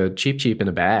with like a cheap in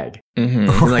a bag. Mm-hmm.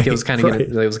 And like it was kind of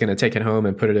it was gonna take it home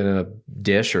and put it in a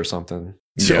dish or something.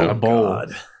 Yeah, a bowl.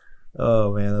 God.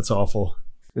 Oh man, that's awful.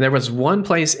 There was one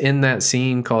place in that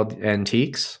scene called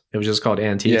Antiques. It was just called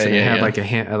Antiques, and it had like a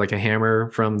hammer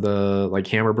from the like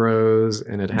Hammer Bros,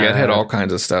 and it had all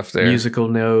kinds of stuff there. Musical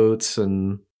notes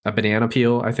and a banana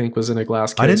peel, I think, was in a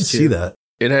glass case. I didn't see that.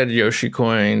 It had Yoshi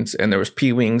coins, and there was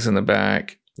P-Wings in the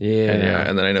back. Yeah.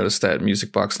 And then I noticed that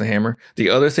music box and the hammer.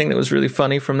 The other thing that was really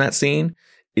funny from that scene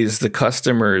is the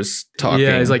customers talking.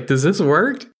 Yeah, he's like, does this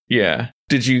work? Yeah.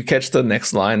 Did you catch the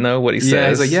next line, though, what he says? Yeah,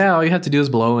 he's like, yeah, all you have to do is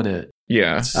blow in it.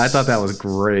 Yeah. I thought that was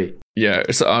great. Yeah,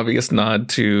 it's an obvious nod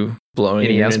to blowing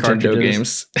in NES Nintendo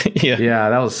games. Yeah,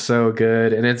 that was so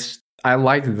good. And I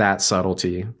like that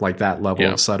subtlety, like that level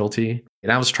of subtlety.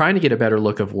 And I was trying to get a better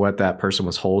look of what that person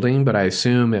was holding, but I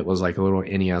assume it was like a little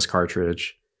NES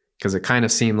cartridge because it kind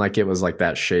of seemed like it was like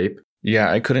that shape.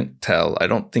 Yeah, I couldn't tell. I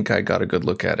don't think I got a good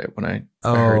look at it when I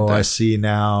heard that. I see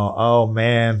now. Oh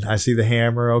man, I see the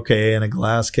hammer. Okay, in a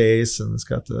glass case, and it's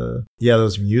got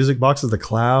those music boxes, the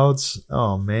clouds.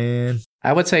 Oh man.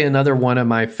 I would say another one of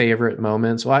my favorite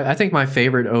moments. Well, I think my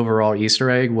favorite overall Easter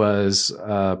egg was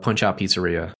Punch Out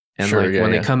Pizzeria. And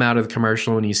when they come out of the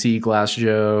commercial and you see Glass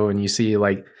Joe and you see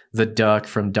like the duck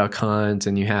from Duck Hunt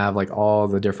and you have like all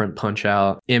the different Punch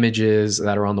Out images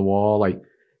that are on the wall, like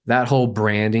that whole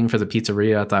branding for the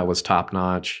pizzeria I thought was top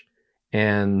notch.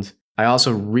 And I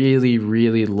also really,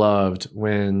 really loved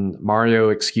when Mario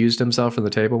excused himself from the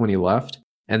table when he left.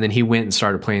 And then he went and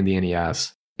started playing the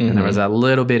NES. Mm-hmm. And there was that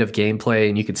little bit of gameplay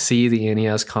and you could see the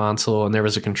NES console and there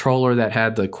was a controller that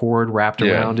had the cord wrapped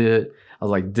around it. I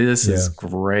was like, this is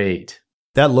great.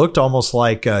 That looked almost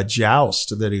like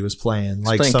Joust that he was playing,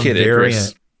 like some Kid variant.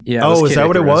 Icarus. Yeah. Oh, is that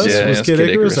what it was? Yeah, it was Kid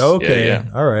Icarus? Okay. Yeah.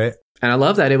 All right. And I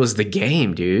love that it was the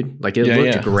game, dude. Like it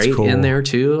looked great in there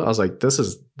too. I was like, this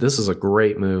is a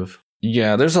great move.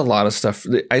 Yeah, there's a lot of stuff.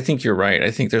 I think you're right. I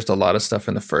think there's a lot of stuff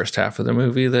in the first half of the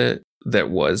movie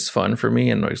that was fun for me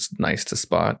and was nice to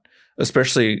spot.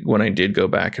 Especially when I did go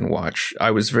back and watch.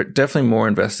 I was definitely more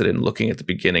invested in looking at the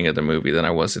beginning of the movie than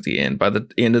I was at the end. By the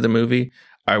end of the movie,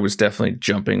 I was definitely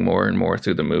jumping more and more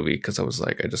through the movie because I was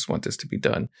like, I just want this to be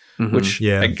done. Mm-hmm. Which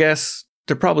I guess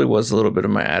there probably was a little bit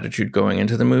of my attitude going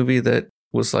into the movie that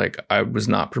was like, I was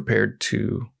not prepared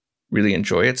to really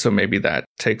enjoy it. So maybe that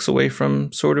takes away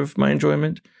from sort of my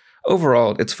enjoyment.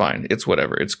 Overall, it's fine. It's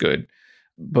whatever. It's good.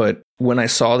 But when I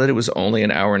saw that it was only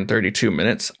an hour and 32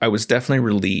 minutes, I was definitely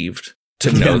relieved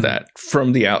to know that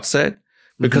from the outset,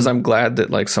 because I'm glad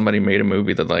that like somebody made a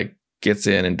movie that like gets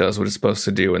in and does what it's supposed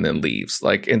to do and then leaves.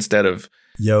 Like instead of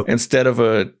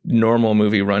a normal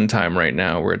movie runtime right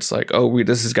now where it's like, oh,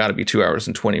 this has got to be 2 hours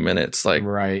and 20 minutes. Like,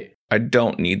 right. I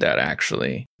don't need that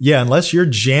actually. Yeah, unless you're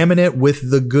jamming it with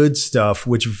the good stuff,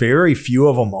 which very few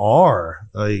of them are.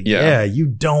 Like, you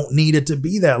don't need it to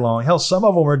be that long. Hell, some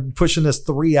of them are pushing this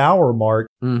 3 hour mark.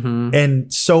 Mm-hmm.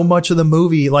 And so much of the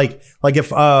movie, like if,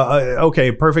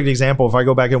 perfect example. If I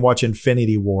go back and watch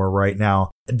Infinity War right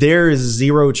now, there is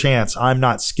zero chance I'm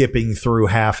not skipping through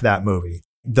half that movie.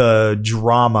 The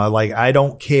drama, like I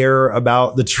don't care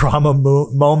about the drama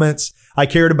moments. I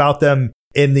cared about them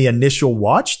in the initial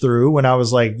watch through when I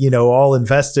was like, all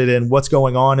invested in what's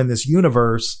going on in this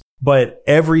universe. But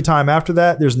every time after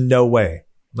that, there's no way.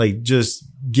 Like, just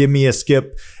give me a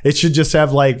skip. It should just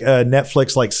have like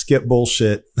Netflix, like skip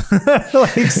bullshit,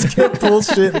 like skip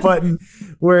bullshit button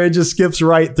where it just skips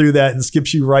right through that and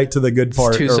skips you right to the good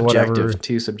part. It's too or subjective. Whatever.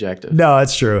 Too subjective. No,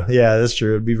 that's true. Yeah, that's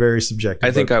true. It'd be very subjective.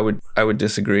 I think I would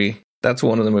disagree. That's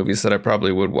one of the movies that I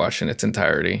probably would watch in its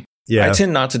entirety. Yeah. I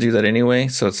tend not to do that anyway,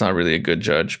 so it's not really a good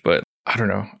judge, but I don't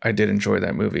know. I did enjoy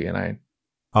that movie and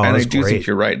I do think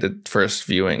you're right. The first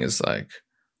viewing is like,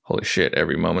 holy shit,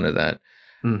 every moment of that.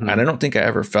 Mm-hmm. And I don't think I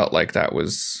ever felt like that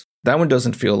one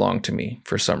doesn't feel long to me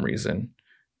for some reason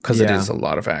because it is a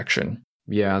lot of action.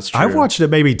 Yeah, that's true. I've watched it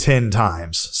maybe 10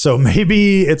 times. So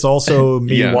maybe it's also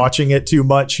me watching it too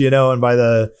much, and by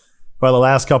the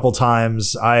last couple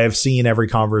times I've seen every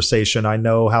conversation. I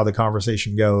know how the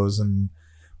conversation goes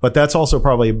but that's also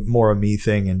probably more a me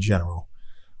thing in general.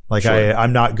 Like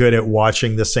I'm not good at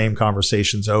watching the same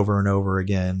conversations over and over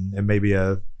again. It may be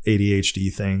a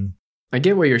ADHD thing. I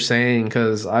get what you're saying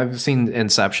because I've seen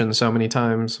Inception so many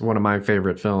times, one of my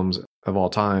favorite films of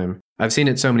all time. I've seen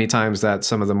it so many times that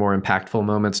some of the more impactful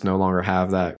moments no longer have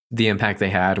the impact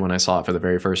they had when I saw it for the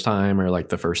very first time or like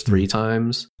the first 3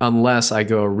 times, unless I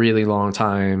go a really long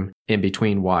time in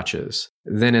between watches.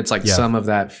 Then it's like some of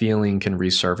that feeling can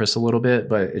resurface a little bit,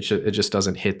 but it just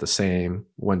doesn't hit the same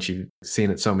once you've seen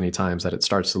it so many times that it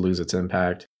starts to lose its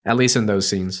impact, at least in those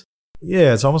scenes.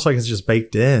 Yeah, it's almost like it's just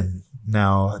baked in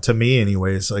now, to me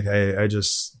anyways. Like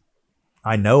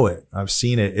I know it. I've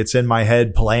seen it. It's in my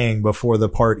head playing before the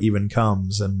part even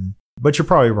comes. But you're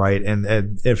probably right. And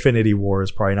Infinity War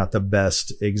is probably not the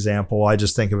best example. I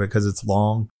just think of it because it's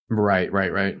long. Right.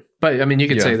 But I mean, you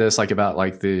could say this like about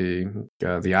like the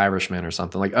Irishman or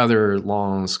something, like other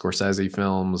long Scorsese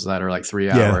films that are like 3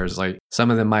 hours. Like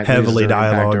some of them might heavily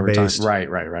dialogue based. Right.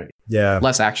 Yeah.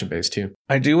 Less action based too.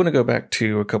 I do want to go back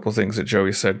to a couple things that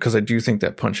Joey said, because I do think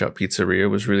that Punch Out Pizzeria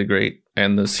was really great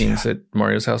and the scenes at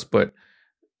Mario's house. But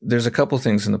there's a couple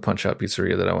things in the Punch Out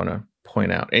Pizzeria that I want to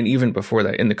point out. And even before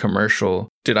that, in the commercial,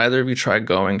 did either of you try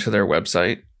going to their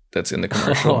website that's in the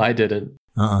commercial? Oh, I didn't.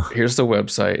 Here's the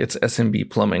website. It's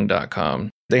smbplumbing.com.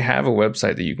 They have a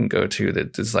website that you can go to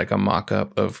that is like a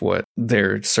mock-up of what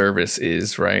their service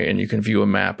is, right? And you can view a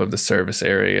map of the service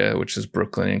area, which is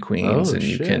Brooklyn and Queens.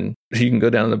 You can go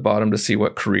down to the bottom to see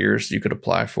what careers you could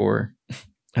apply for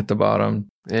at the bottom.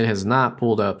 It has not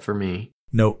pulled up for me.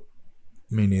 Nope.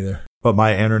 Me neither. But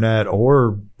my internet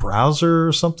or browser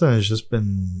or something has just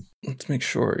been... Let's make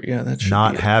sure. Yeah, that's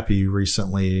not happy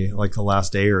recently, like the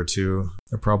last day or two.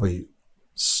 They're probably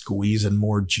squeezing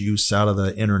more juice out of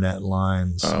the internet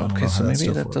lines. Oh, okay, so maybe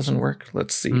that doesn't work.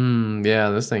 Let's see. Yeah,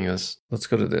 this thing is... Let's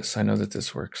go to this. I know that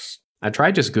this works. I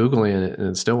tried just Googling it and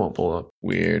it still won't pull up.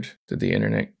 Weird. Did the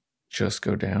internet just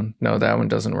go down? No, that one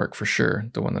doesn't work for sure.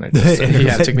 The one that I just said.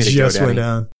 Yeah, it took me to just go went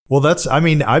down. Well,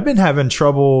 I've been having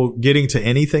trouble getting to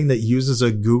anything that uses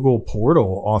a Google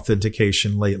portal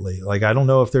authentication lately. Like, I don't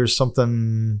know if there's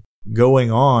something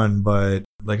going on, but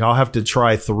like I'll have to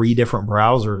try 3 different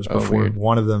browsers before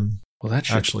one of them. Well, that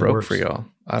shit actually broke works for y'all.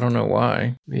 I don't know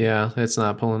why. Yeah, it's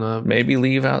not pulling up. Maybe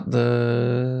leave out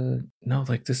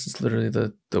this is literally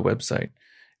the website.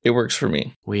 It works for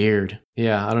me. Weird.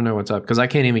 Yeah, I don't know what's up because I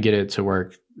can't even get it to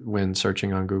work when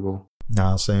searching on Google.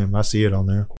 Nah, same. I see it on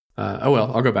there.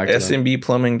 I'll go back to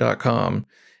smbplumbing.com.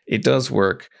 It does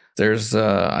work. There's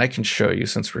I can show you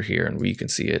since we're here and we can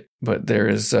see it, but there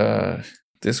is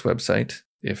this website.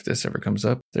 If this ever comes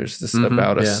up, there's this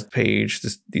about us page,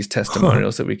 these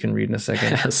testimonials that we can read in a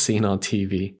second. As seen on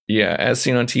TV. Yeah, as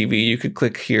seen on TV. You could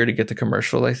click here to get the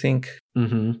commercial, I think.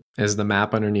 Mm-hmm. Is the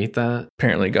map underneath that?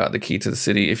 Apparently got the key to the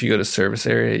city. If you go to service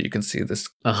area, you can see this.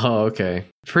 Oh, okay.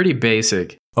 Pretty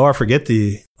basic. Oh, I forget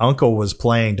the uncle was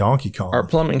playing Donkey Kong. Our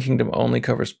plumbing kingdom only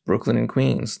covers Brooklyn and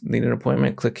Queens. Need an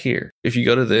appointment? Click here. If you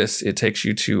go to this, it takes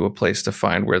you to a place to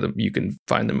find where you can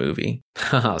find the movie.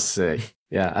 Oh, sick.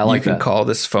 Yeah, I like that. You can call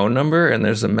this phone number and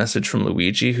there's a message from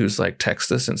Luigi who's like,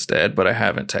 text us instead, but I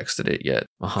haven't texted it yet.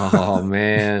 Oh,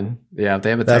 man. Yeah, if they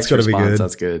have a text response,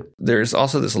 that's good. There's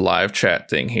also this live chat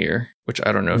thing here, which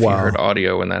I don't know if you heard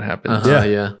audio when that happens. Yeah.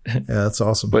 Yeah, that's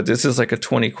awesome. But this is like a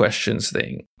 20 questions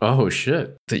thing. Oh,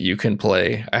 shit. That you can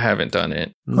play. I haven't done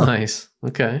it. Nice.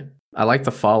 Okay. I like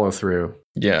the follow through.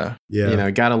 Yeah. You know,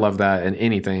 gotta love that in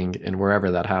anything and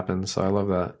wherever that happens. So I love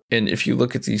that. And if you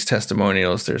look at these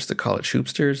testimonials, there's the college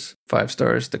hoopsters, 5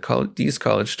 stars. These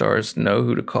college stars know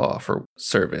who to call for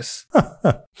service,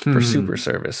 for super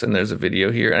service. And there's a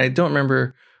video here. And I don't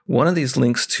remember, one of these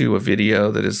links to a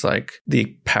video that is like the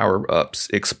power-ups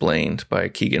explained by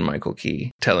Keegan-Michael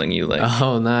Key, telling you like,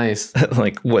 oh, nice,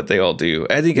 like what they all do.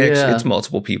 I think actually it's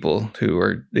multiple people who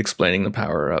are explaining the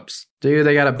power-ups. Dude,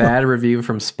 they got a bad review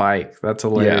from Spike. That's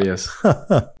hilarious.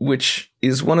 Which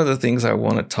is one of the things I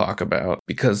want to talk about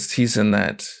because he's in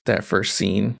that first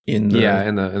scene in the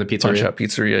pizzeria. Punch Out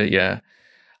Pizzeria. Yeah.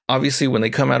 Obviously, when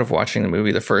they come out of watching the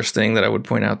movie, the first thing that I would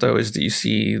point out though is that you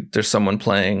see there's someone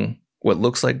playing what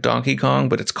looks like Donkey Kong,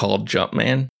 but it's called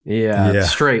Jumpman. Yeah.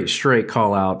 Straight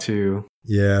call out to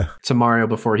Mario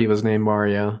before he was named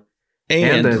Mario.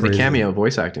 And the cameo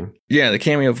voice acting. Yeah, the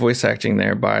cameo voice acting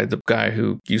there by the guy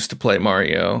who used to play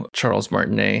Mario, Charles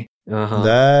Martinet.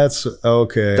 That's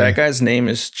okay. That guy's name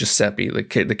is Giuseppe,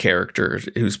 the character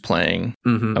who's playing,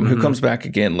 who comes back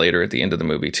again later at the end of the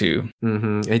movie too.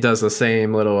 He does the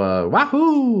same little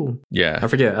wahoo. Yeah, I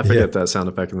forget that sound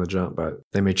effect in the jump, but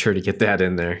they made sure to get that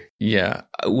in there. Yeah,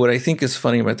 what I think is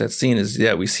funny about that scene is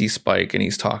we see Spike and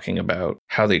he's talking about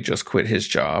how they just quit his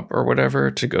job or whatever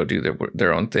to go do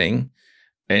their own thing.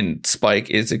 And Spike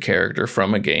is a character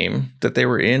from a game that they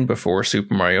were in before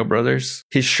Super Mario Brothers.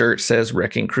 His shirt says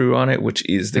Wrecking Crew on it, which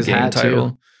is the game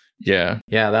title. Yeah.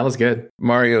 Yeah, that was good.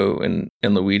 Mario and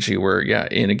Luigi were,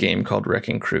 in a game called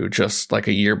Wrecking Crew, just like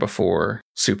a year before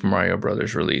Super Mario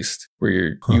Brothers released,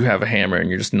 where you have a hammer and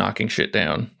you're just knocking shit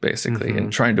down, basically,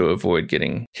 and trying to avoid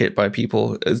getting hit by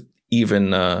people.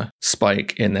 Even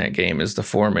Spike in that game is the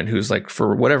foreman who's like,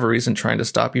 for whatever reason, trying to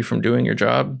stop you from doing your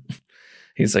job.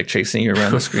 He's like chasing you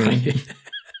around the screen.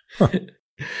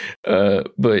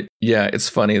 But yeah, it's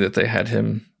funny that they had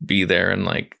him be there and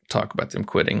like talk about them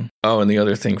quitting. Oh, and the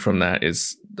other thing from that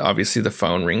is obviously the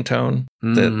phone ringtone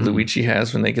that Luigi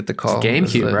has when they get the call. It's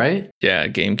GameCube, right? Yeah,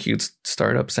 GameCube's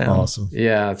startup sound. Awesome.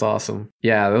 Yeah, it's awesome.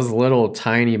 Yeah, those little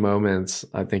tiny moments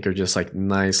I think are just like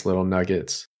nice little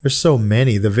nuggets. There's so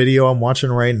many. The video I'm watching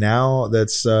right now,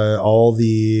 that's all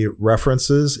the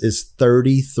references, is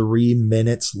 33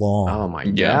 minutes long. Oh my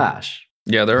gosh.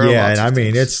 Yeah, there are lots and of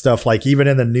things. it's stuff like even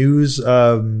in the news,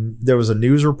 there was a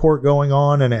news report going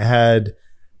on and it had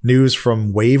news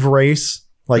from Wave Race,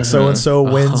 like so-and-so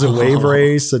wins a Wave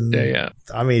Race. And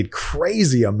I mean,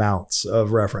 crazy amounts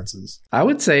of references. I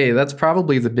would say that's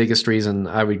probably the biggest reason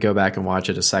I would go back and watch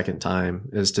it a second time,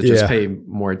 is to just pay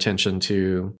more attention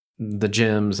to the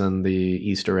gems and the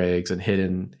Easter eggs and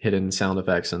hidden sound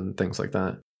effects and things like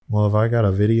that. Well, have I got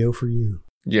a video for you?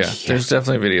 Yeah, there's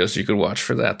definitely videos you could watch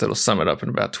for that'll sum it up in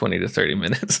about 20 to 30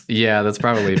 minutes. Yeah, that's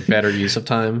probably a better use of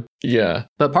time. Yeah.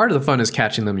 But part of the fun is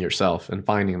catching them yourself and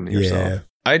finding them yourself. Yeah.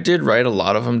 I did write a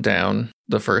lot of them down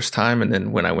the first time, and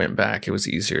then when I went back, it was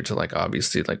easier to like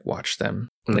obviously like watch them,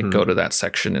 like go to that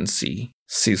section and see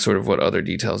sort of what other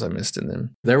details I missed in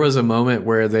them. There was a moment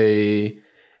where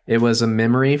it was a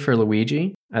memory for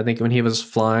Luigi. I think when he was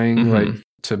flying like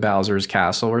to Bowser's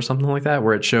castle or something like that,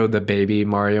 where it showed the baby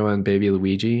Mario and baby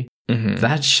Luigi.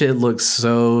 That shit looks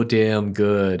so damn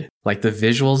good. Like the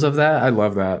visuals of that, I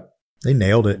love that. They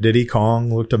nailed it. Diddy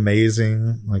Kong looked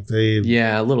amazing.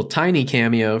 Yeah, a little tiny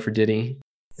cameo for Diddy.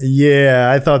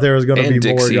 Yeah, I thought there was going to be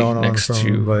Dixie more going on next from to-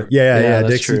 him, but yeah, that's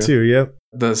Dixie true. too. Yep.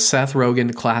 The Seth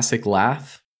Rogen classic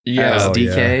laugh. Yeah. As Oh,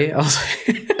 DK. I was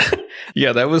like,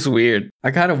 Yeah, that was weird.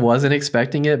 I kind of wasn't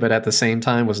expecting it, but at the same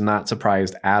time was not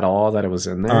surprised at all that it was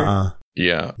in there.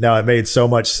 Yeah. No, it made so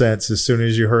much sense as soon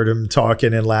as you heard him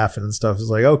talking and laughing and stuff. It's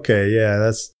like, okay,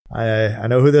 yeah, I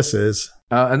know who this is.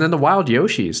 And then the Wild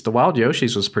Yoshis. The Wild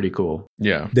Yoshis was pretty cool.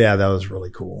 Yeah. Yeah, that was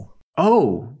really cool.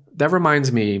 Oh, that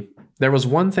reminds me. There was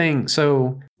one thing.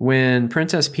 So when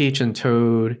Princess Peach and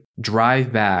Toad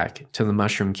drive back to the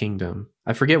Mushroom Kingdom,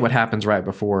 I forget what happens right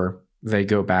before they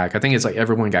go back. I think it's like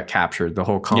everyone got captured. The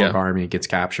whole Kong army gets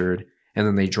captured, and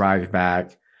then they drive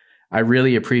back. I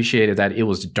really appreciated that it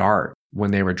was dark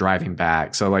when they were driving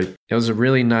back. So like it was a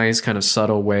really nice kind of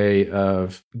subtle way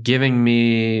of giving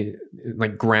me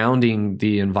like grounding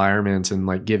the environment and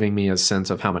like giving me a sense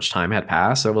of how much time had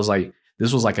passed. So it was like,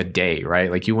 this was like a day,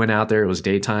 right? Like you went out there, it was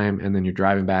daytime, and then you're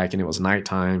driving back and it was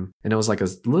nighttime. And it was like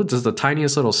just the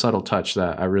tiniest little subtle touch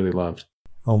that I really loved.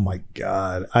 Oh my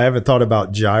God. I haven't thought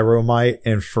about Gyromite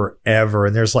in forever.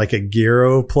 And there's like a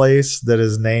gyro place that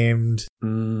is named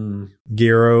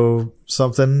Gyro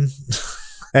something.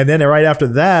 And then right after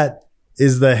that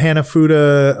is the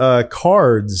Hanafuda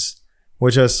cards,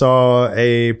 which I saw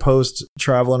a post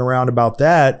traveling around about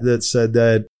that said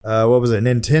that, what was it?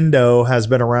 Nintendo has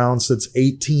been around since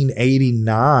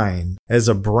 1889 as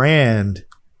a brand.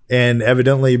 And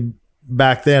evidently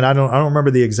back then, I don't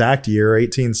remember the exact year,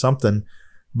 18 something.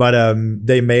 But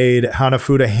they made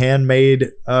Hanafuda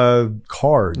handmade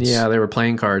cards. Yeah, they were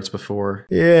playing cards before.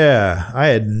 Yeah, I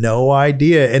had no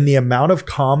idea. And the amount of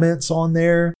comments on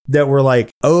there that were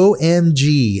like,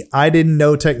 OMG, I didn't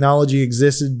know technology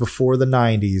existed before the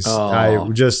 90s. I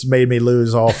just made me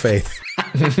lose all faith.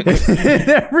 And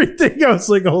everything. I was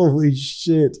like, holy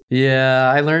shit. Yeah,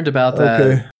 I learned about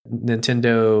that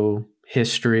Nintendo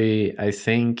history, I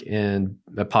think, in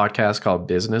a podcast called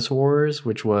Business Wars,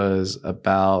 which was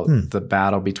about the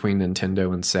battle between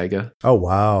Nintendo and Sega. Oh,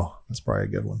 wow. That's probably a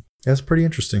good one. That's pretty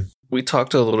interesting. We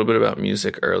talked a little bit about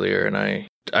music earlier, and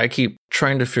I keep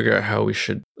trying to figure out how we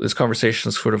should. This conversation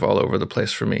is sort of all over the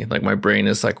place for me. Like my brain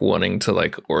is like wanting to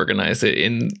like organize it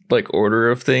in like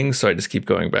order of things, so I just keep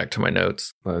going back to my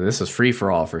notes. Well, this is free for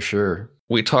all for sure.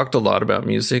 We talked a lot about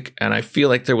music, and I feel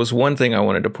like there was one thing I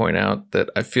wanted to point out that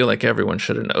I feel like everyone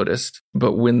should have noticed.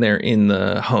 But when they're in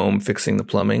the home fixing the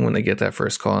plumbing, when they get that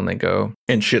first call and they go,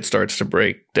 and shit starts to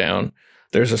break down,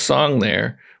 there's a song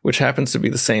there, which happens to be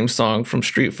the same song from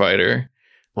Street Fighter,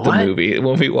 the movie.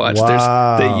 When we watched,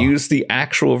 they use the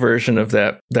actual version of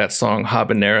that song,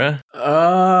 Habanera.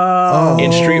 Oh.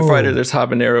 In Street Fighter, there's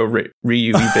Habanero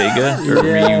Ryu v Vega, or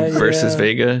Ryu versus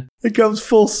Vega. It comes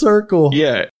full circle.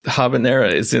 Yeah,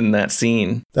 Habanera is in that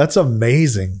scene. That's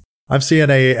amazing. I'm seeing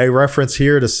a reference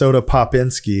here to Soda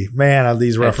Popinski. Man,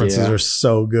 these references yeah. are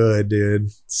so good, dude.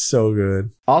 So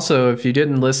good. Also, if you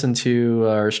didn't listen to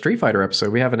our Street Fighter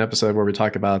episode, we have an episode where we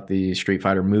talk about the Street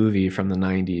Fighter movie from the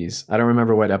 90s. I don't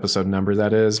remember what episode number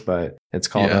that is, but it's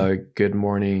called Good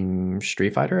Morning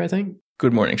Street Fighter, I think.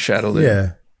 Good Morning Shadowloo.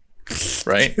 Yeah.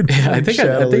 Right? Yeah, I think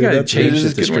I changed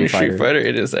it to Good Morning Street Fighter.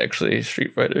 It is actually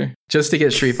Street Fighter. Just to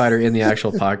get Street Fighter in the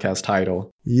actual podcast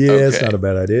title. Yeah, Okay. it's not a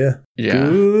bad idea. Yeah.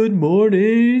 Good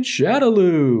morning,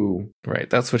 Shadowloo. Right.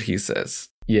 That's what he says.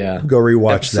 Yeah. Go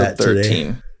rewatch Episode that today.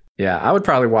 13. Yeah, I would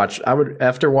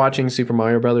after watching Super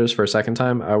Mario Brothers for a second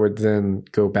time, I would then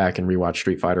go back and rewatch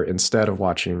Street Fighter instead of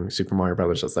watching Super Mario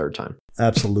Brothers a third time.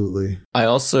 Absolutely. I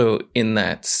also, in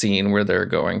that scene where they're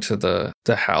going to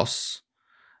the house,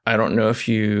 I don't know if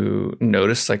you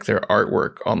noticed, like, their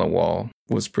artwork on the wall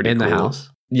was pretty In cool. the house?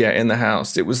 Yeah, in the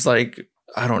house. It was like,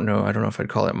 I don't know if I'd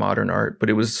call it modern art, but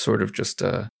it was sort of just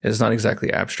it's not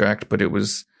exactly abstract, but there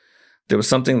was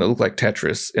something that looked like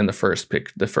Tetris in the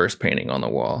first painting on the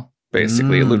wall.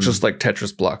 Basically, it looked just like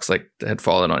Tetris blocks, like, had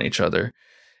fallen on each other.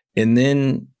 And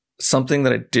then something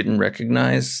that I didn't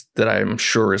recognize that I'm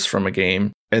sure is from a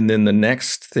game. And then the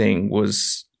next thing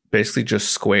was basically just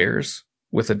squares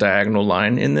with a diagonal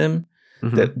line in them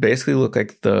that basically look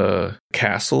like the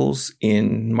castles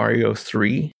in Mario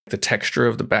 3. The texture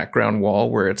of the background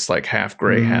wall where it's like half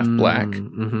gray, half black,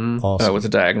 Awesome. with a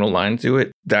diagonal line through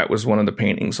it. That was one of the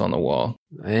paintings on the wall.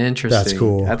 Interesting. That's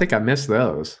cool. I think I missed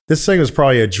those. This thing was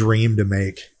probably a dream to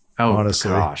make. Oh,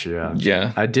 honestly. gosh, yeah.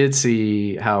 Yeah. I did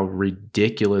see how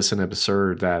ridiculous and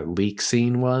absurd that leak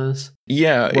scene was.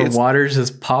 Yeah. Where water's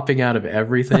just popping out of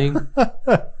everything.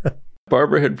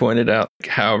 Barbara had pointed out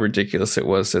how ridiculous it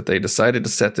was that they decided to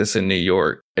set this in New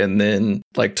York and then,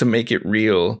 like, to make it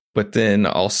real, but then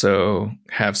also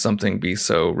have something be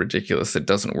so ridiculous it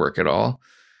doesn't work at all.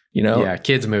 You know? Yeah,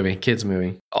 kids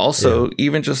movie. Also,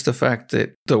 even just the fact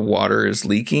that the water is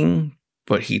leaking,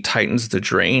 but he tightens the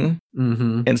drain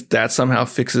and that somehow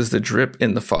fixes the drip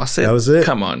in the faucet. That was it.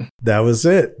 Come on. That was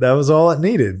it. That was all it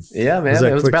needed. Yeah, man.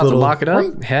 It was about to lock it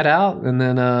up, head out, and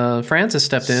then Francis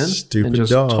stepped in and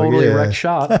just totally wrecked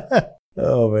shop.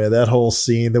 Oh, man. That whole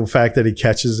scene, the fact that he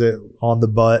catches it on the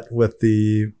butt with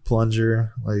the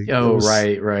plunger. Like,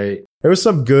 right. There was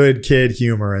some good kid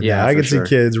humor in that. I could sure. see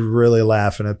kids really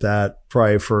laughing at that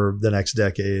probably for the next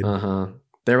decade.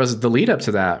 There was the lead up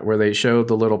to that where they showed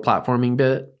the little platforming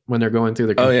bit when they're going through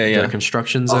the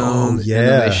construction zone. Oh, yeah. And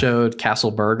then they showed Castle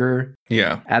Burger.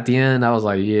 Yeah. At the end, I was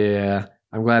like, yeah,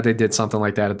 I'm glad they did something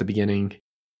like that at the beginning.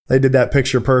 They did that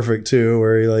picture perfect too,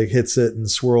 where he like hits it and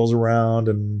swirls around,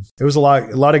 and it was a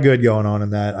lot of good going on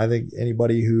in that. I think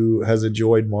anybody who has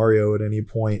enjoyed Mario at any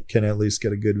point can at least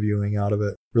get a good viewing out of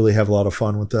it. Really have a lot of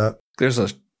fun with that. There's a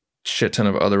shit ton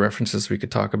of other references we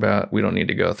could talk about. We don't need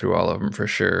to go through all of them for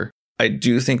sure. I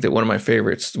do think that one of my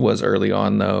favorites was early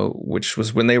on, though, which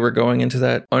was when they were going into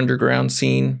that underground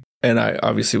scene. And I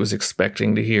obviously was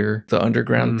expecting to hear the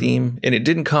underground theme. And it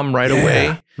didn't come right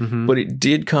away, but it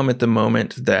did come at the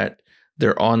moment that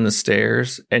they're on the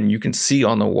stairs and you can see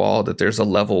on the wall that there's a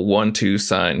level 1-2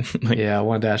 sign.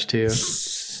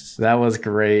 1-2. That was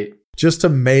great. Just to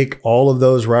make all of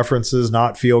those references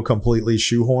not feel completely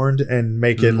shoehorned and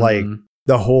make it like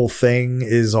the whole thing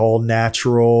is all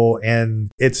natural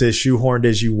and it's as shoehorned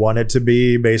as you want it to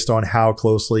be based on how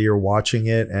closely you're watching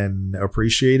it and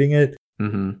appreciating it.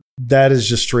 That is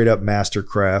just straight up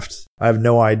mastercraft. I have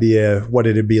no idea what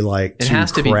it'd be like to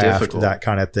craft be difficult. That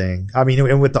kind of thing. I mean,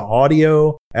 and with the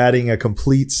audio, adding a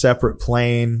complete separate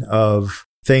plane of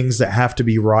things that have to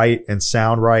be right and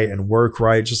sound right and work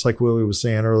right, just like Willie was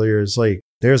saying earlier, is like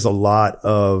there's a lot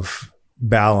of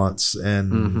balance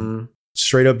and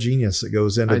straight up genius that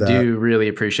goes into that. I do really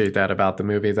appreciate that about the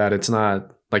movie, that it's not,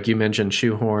 like you mentioned,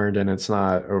 shoehorned and it's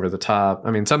not over the top.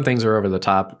 I mean, some things are over the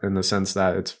top in the sense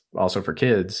that it's also for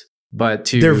kids,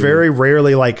 but they're very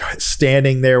rarely like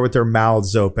standing there with their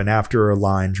mouths open after a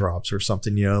line drops or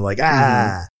something, you know, like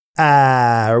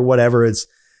or whatever. It's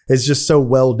just so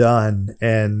well done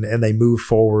and they move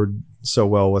forward so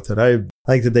well with it. I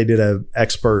think that they did an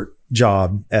expert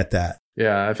job at that.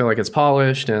 Yeah, I feel like it's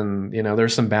polished and, you know,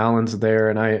 there's some balance there.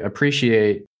 And I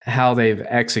appreciate how they've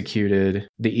executed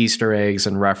the Easter eggs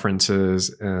and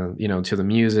references, you know, to the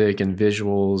music and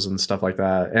visuals and stuff like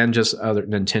that. And just other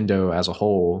Nintendo as a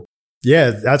whole.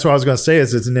 Yeah, that's what I was going to say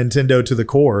is it's Nintendo to the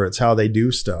core. It's how they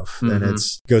do stuff. And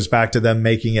it's goes back to them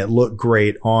making it look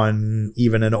great on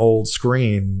even an old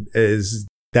screen.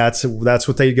 That's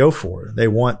what they go for. They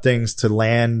want things to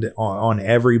land on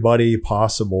everybody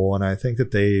possible. And I think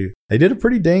that they did a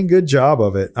pretty dang good job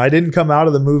of it. I didn't come out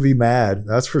of the movie mad.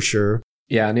 That's for sure.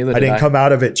 Yeah, neither I did didn't come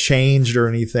out of it changed or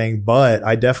anything, but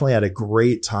I definitely had a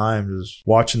great time just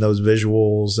watching those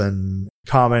visuals and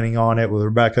commenting on it with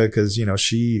Rebecca because, you know,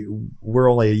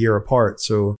 we're only a year apart.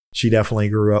 So she definitely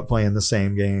grew up playing the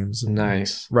same games. And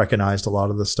Nice. recognized a lot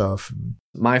of the stuff.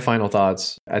 My final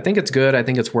thoughts. I think it's good. I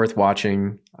think it's worth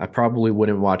watching. I probably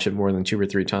wouldn't watch it more than 2 or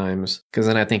 3 times because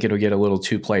then I think it'll get a little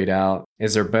too played out.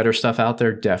 Is there better stuff out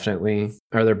there? Definitely.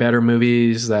 Are there better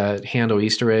movies that handle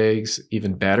Easter eggs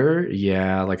even better?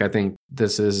 Yeah. Like I think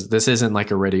this isn't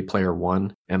like a Ready Player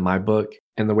One in my book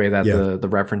and the way that the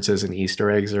references and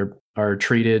Easter eggs are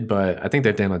treated. But I think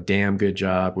they've done a damn good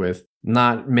job with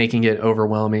not making it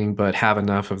overwhelming, but have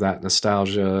enough of that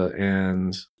nostalgia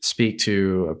and speak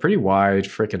to a pretty wide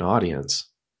freaking audience.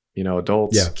 You know,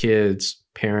 adults, kids,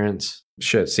 parents,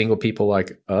 single people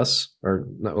like us, or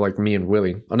not like me and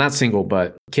Willie. Well, not single,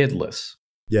 but kidless.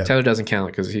 Yeah. Taylor doesn't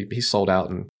count because he sold out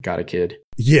and got a kid.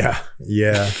 Yeah.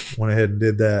 Went ahead and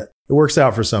did that. It works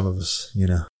out for some of us, you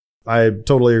know. I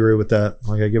totally agree with that.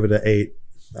 Like I give it an 8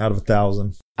 out of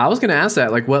 1,000. I was going to ask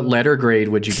that. Like, what letter grade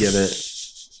would you give it?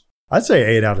 I'd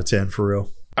say 8 out of 10 for real.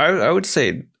 I would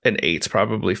say an 8's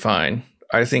probably fine.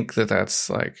 I think that's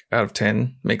like out of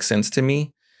 10 makes sense to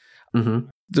me. Mm-hmm.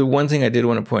 The one thing I did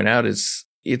want to point out is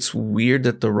it's weird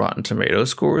that the Rotten Tomato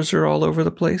scores are all over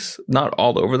the place. Not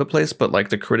all over the place, but like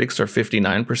the critics are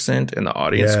 59% and the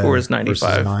audience score is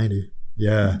 95. 90.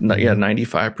 Yeah.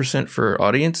 95% for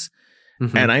audience.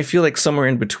 Mm-hmm. And I feel like somewhere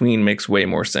in between makes way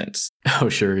more sense. Oh,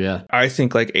 sure. Yeah. I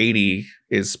think like 80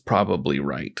 is probably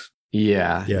right.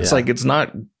 Yeah. It's like it's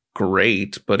not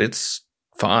great, but it's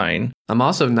fine. I'm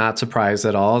also not surprised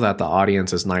at all that the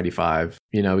audience is 95,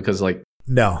 you know, because like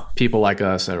No. people like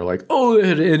us that are like, oh, it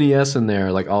had NES in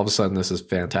there. Like all of a sudden this is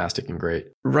fantastic and great.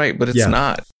 Right. But it's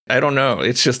not. I don't know.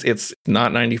 It's just, it's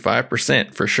not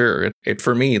 95% for sure. It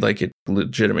for me, like it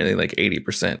legitimately like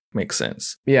 80% makes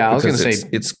sense. Yeah. I was going to say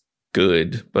it's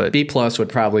good, but B+ would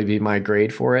probably be my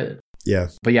grade for it. Yeah.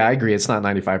 But yeah, I agree. It's not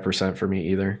 95% for me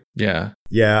either. Yeah.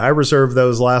 Yeah. I reserve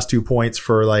those last 2 points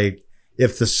for like,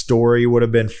 if the story would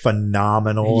have been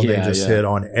phenomenal, they just hit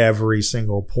on every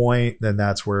single point, then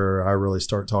that's where I really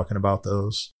start talking about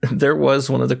those. There was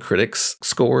one of the critics'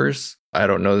 scores. I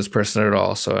don't know this person at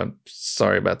all, so I'm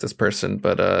sorry about this person,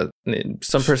 but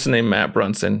some person named Matt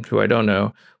Brunson, who I don't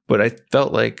know, but I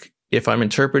felt like if I'm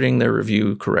interpreting their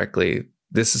review correctly,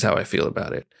 this is how I feel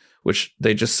about it, which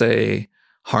they just say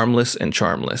harmless and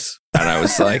charmless. And I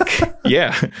was like,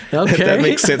 yeah, Okay. that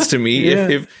makes sense to me. Yeah.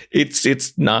 If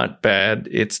it's not bad,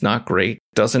 it's not great,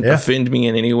 doesn't offend me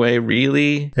in any way,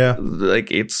 really. Yeah. Like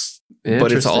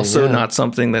but it's also not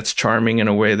something that's charming in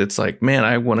a way that's like, man,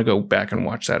 I want to go back and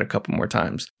watch that a couple more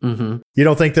times. Mm-hmm. You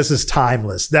don't think this is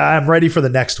timeless? I'm ready for the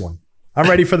next one. I'm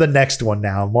ready for the next one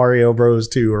now. Mario Bros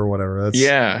 2 or whatever. That's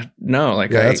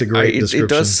a great description. It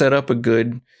does set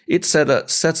up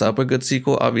sets up a good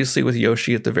sequel, obviously, with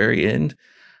Yoshi at the very end.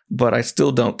 But I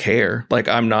still don't care. Like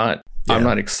I'm not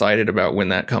excited about when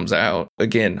that comes out.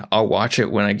 Again, I'll watch it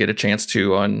when I get a chance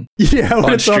to on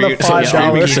when it's on the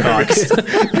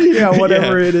 $5. Yeah,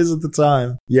 whatever it is at the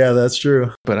time. Yeah, that's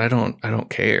true. But I don't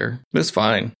care. It's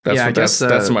fine.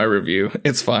 That's my review.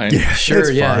 It's fine. Yeah, sure.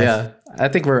 Yeah. I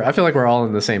feel like we're all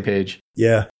on the same page.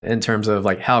 Yeah. In terms of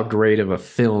like how great of a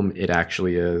film it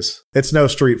actually is. It's no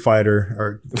Street Fighter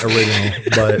or original,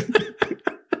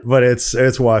 but it's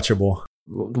watchable.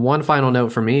 One final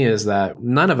note for me is that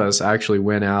none of us actually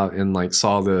went out and like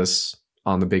saw this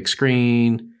on the big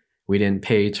screen. We didn't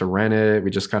pay to rent it.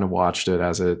 We just kind of watched it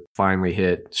as it finally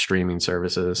hit streaming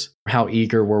services. How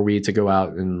eager were we to go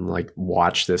out and like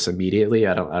watch this immediately?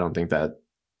 I don't think that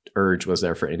urge was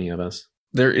there for any of us.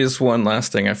 There is one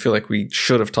last thing I feel like we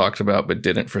should have talked about but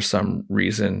didn't for some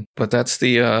reason. But that's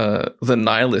the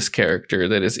Nihilus character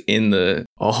that is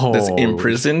that's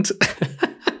imprisoned.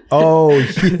 Oh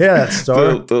yeah,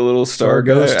 the little star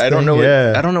ghost. I don't know.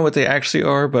 I don't know what they actually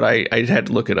are, but I had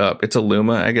to look it up. It's a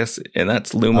Luma, I guess, and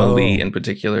that's Luma Lee in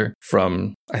particular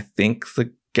from I think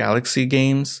the Galaxy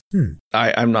games.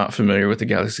 I'm not familiar with the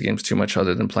Galaxy games too much,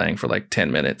 other than playing for like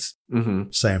 10 minutes.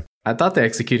 Mm-hmm. Same. I thought they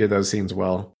executed those scenes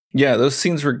well. Yeah, those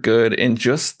scenes were good, and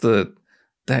just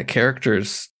that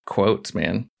character's quotes,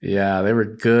 man. Yeah, they were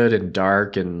good and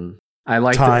dark, and I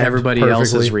liked everybody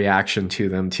else's reaction to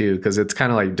them too, because it's kind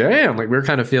of like, damn, like we're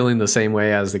kind of feeling the same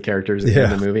way as the characters in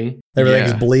the movie.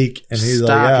 Everything's bleak, and he's like,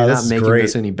 "Yeah, you're this not making great.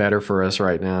 this any better for us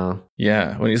right now."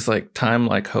 Yeah, when he's like, "Time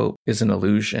like hope is an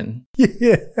illusion."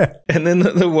 Yeah, and then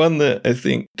the one that I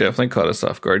think definitely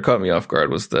caught me off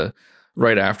guard, was the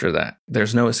right after that.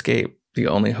 There's no escape. The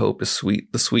only hope is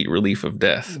the sweet relief of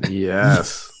death.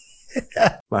 Yes.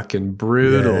 Fucking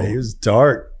brutal. Yeah, he was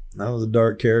dark. That was a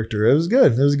dark character. It was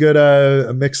good. It was good.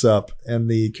 A mix up in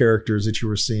the characters that you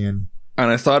were seeing. And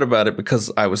I thought about it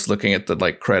because I was looking at the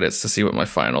credits to see what my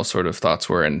final sort of thoughts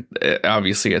were. And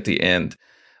obviously at the end,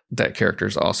 that character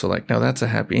is also like, no, that's a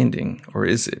happy ending. Or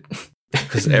is it?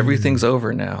 Because everything's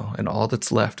over now. And all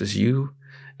that's left is you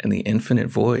and the infinite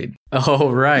void.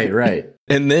 Oh, right.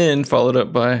 And then followed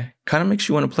up by, kind of makes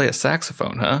you want to play a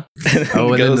saxophone, huh? And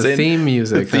then the theme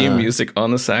music. The theme music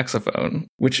on the saxophone.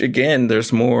 Which again,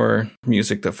 there's more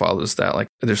music that follows that. Like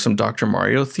there's some Dr.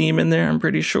 Mario theme in there, I'm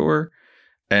pretty sure.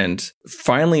 And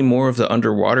finally, more of the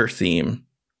underwater theme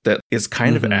that is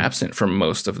kind of absent from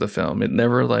most of the film. It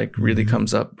never really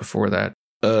comes up before that.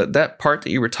 That part that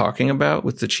you were talking about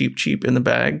with the cheap in the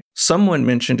bag, someone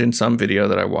mentioned in some video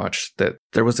that I watched that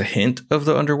there was a hint of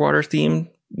the underwater theme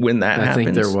when that happens. I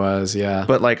think there was, yeah.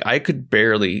 But I could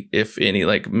barely, if any,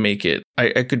 make it.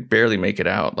 I could barely make it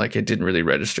out. It didn't really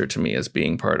register to me as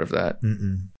being part of that.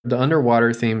 Mm-mm. The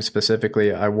underwater theme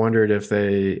specifically, I wondered if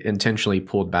they intentionally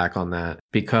pulled back on that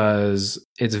because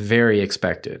it's very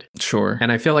expected. Sure.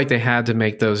 And I feel like they had to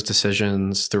make those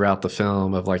decisions throughout the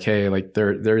film of hey,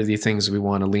 there are these things we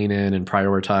want to lean in and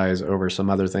prioritize over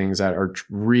some other things that are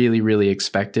really, really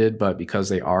expected. But because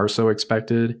they are so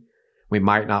expected, we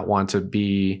might not want to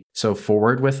be so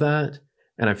forward with that.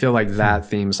 And I feel like that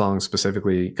theme song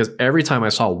specifically, because every time I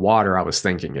saw water, I was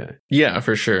thinking it. Yeah,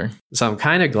 for sure. So I'm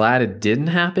kind of glad it didn't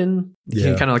happen.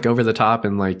 Yeah. Kind of over the top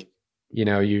and you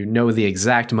know the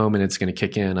exact moment it's going to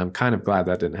kick in. I'm kind of glad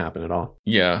that didn't happen at all.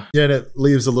 Yeah. Yeah, and it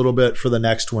leaves a little bit for the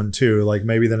next one too.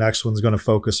 Maybe the next one's going to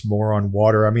focus more on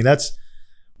water. I mean,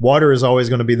 water is always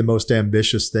going to be the most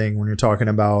ambitious thing when you're talking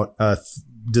about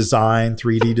design,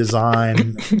 3D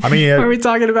design. I mean, are we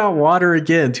talking about water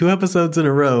again? 2 episodes in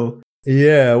a row.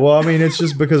 Yeah, well, I mean, it's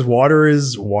just because water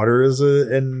is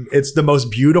and it's the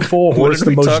most beautiful, or it's the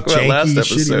most janky,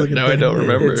 shitty looking No, thing. I don't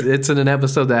remember. It's in an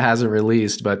episode that hasn't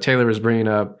released, but Taylor was bringing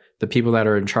up the people that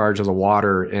are in charge of the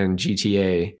water in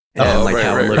GTA and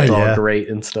how it looked all great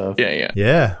and stuff.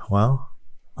 Yeah. Well,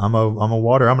 I'm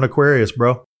an Aquarius,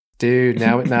 bro. Dude,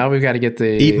 now we've got to get the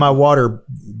eat my water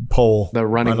pole, the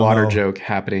running water joke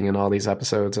happening in all these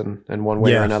episodes in one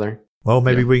way or another. Well,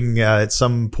 maybe we can at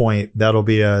some point that'll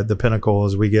be the pinnacle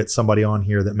as we get somebody on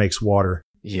here that makes water.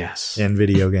 Yes. In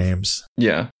video games.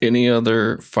 Yeah. Any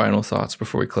other final thoughts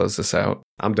before we close this out?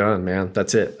 I'm done, man.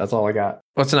 That's it. That's all I got.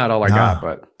 Well, it's not all I got,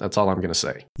 but that's all I'm going to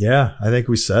say. Yeah, I think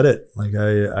we said it.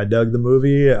 I dug the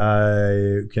movie.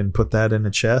 I can put that in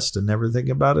a chest and never think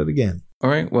about it again. All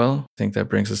right. Well, I think that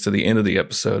brings us to the end of the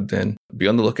episode. Then be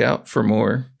on the lookout for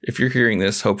more. If you're hearing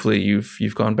this, hopefully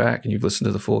you've gone back and you've listened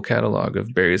to the full catalog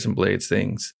of Berries and Blades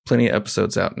things. Plenty of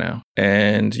episodes out now.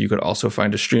 And you could also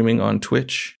find us streaming on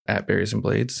Twitch at Berries and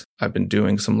Blades. I've been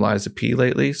doing some Lies of P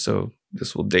lately, so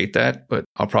this will date that, but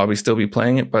I'll probably still be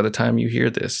playing it by the time you hear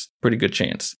this. Pretty good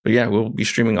chance. But yeah, we'll be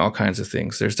streaming all kinds of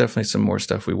things. There's definitely some more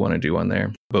stuff we want to do on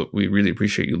there, but we really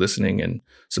appreciate you listening and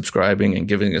subscribing and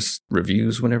giving us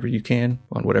reviews whenever you can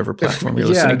on whatever platform you're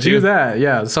listening to. Yeah, do that.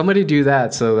 Yeah, somebody do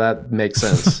that so that makes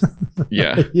sense.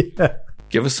 Yeah. Yeah.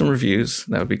 Give us some reviews.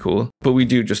 That would be cool. But we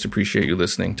do just appreciate you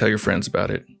listening. Tell your friends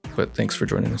about it. But thanks for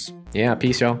joining us. Yeah,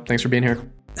 peace, y'all. Thanks for being here.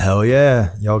 Hell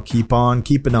yeah. Y'all keep on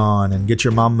keeping on and get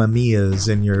your Mamma Mias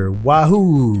and your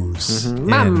Wahoos. Mm-hmm.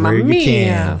 Mamma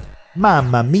Mia.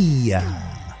 Mamma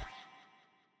Mia.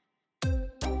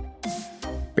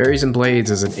 Berries and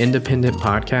Blades is an independent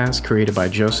podcast created by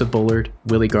Joseph Bullard,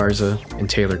 Willie Garza, and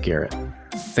Taylor Garrett.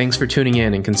 Thanks for tuning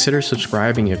in and consider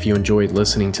subscribing if you enjoyed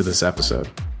listening to this episode.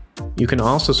 You can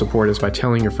also support us by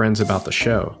telling your friends about the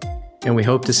show, and we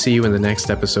hope to see you in the next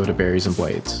episode of Berries and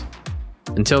Blades.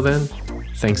 Until then,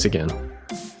 thanks again.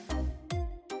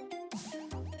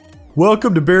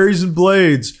 Welcome to Berries and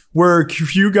Blades, where a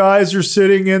few guys are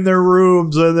sitting in their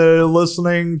rooms and they're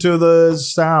listening to the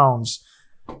sounds.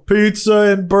 Pizza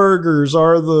and burgers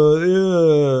are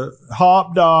the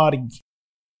hop dotty.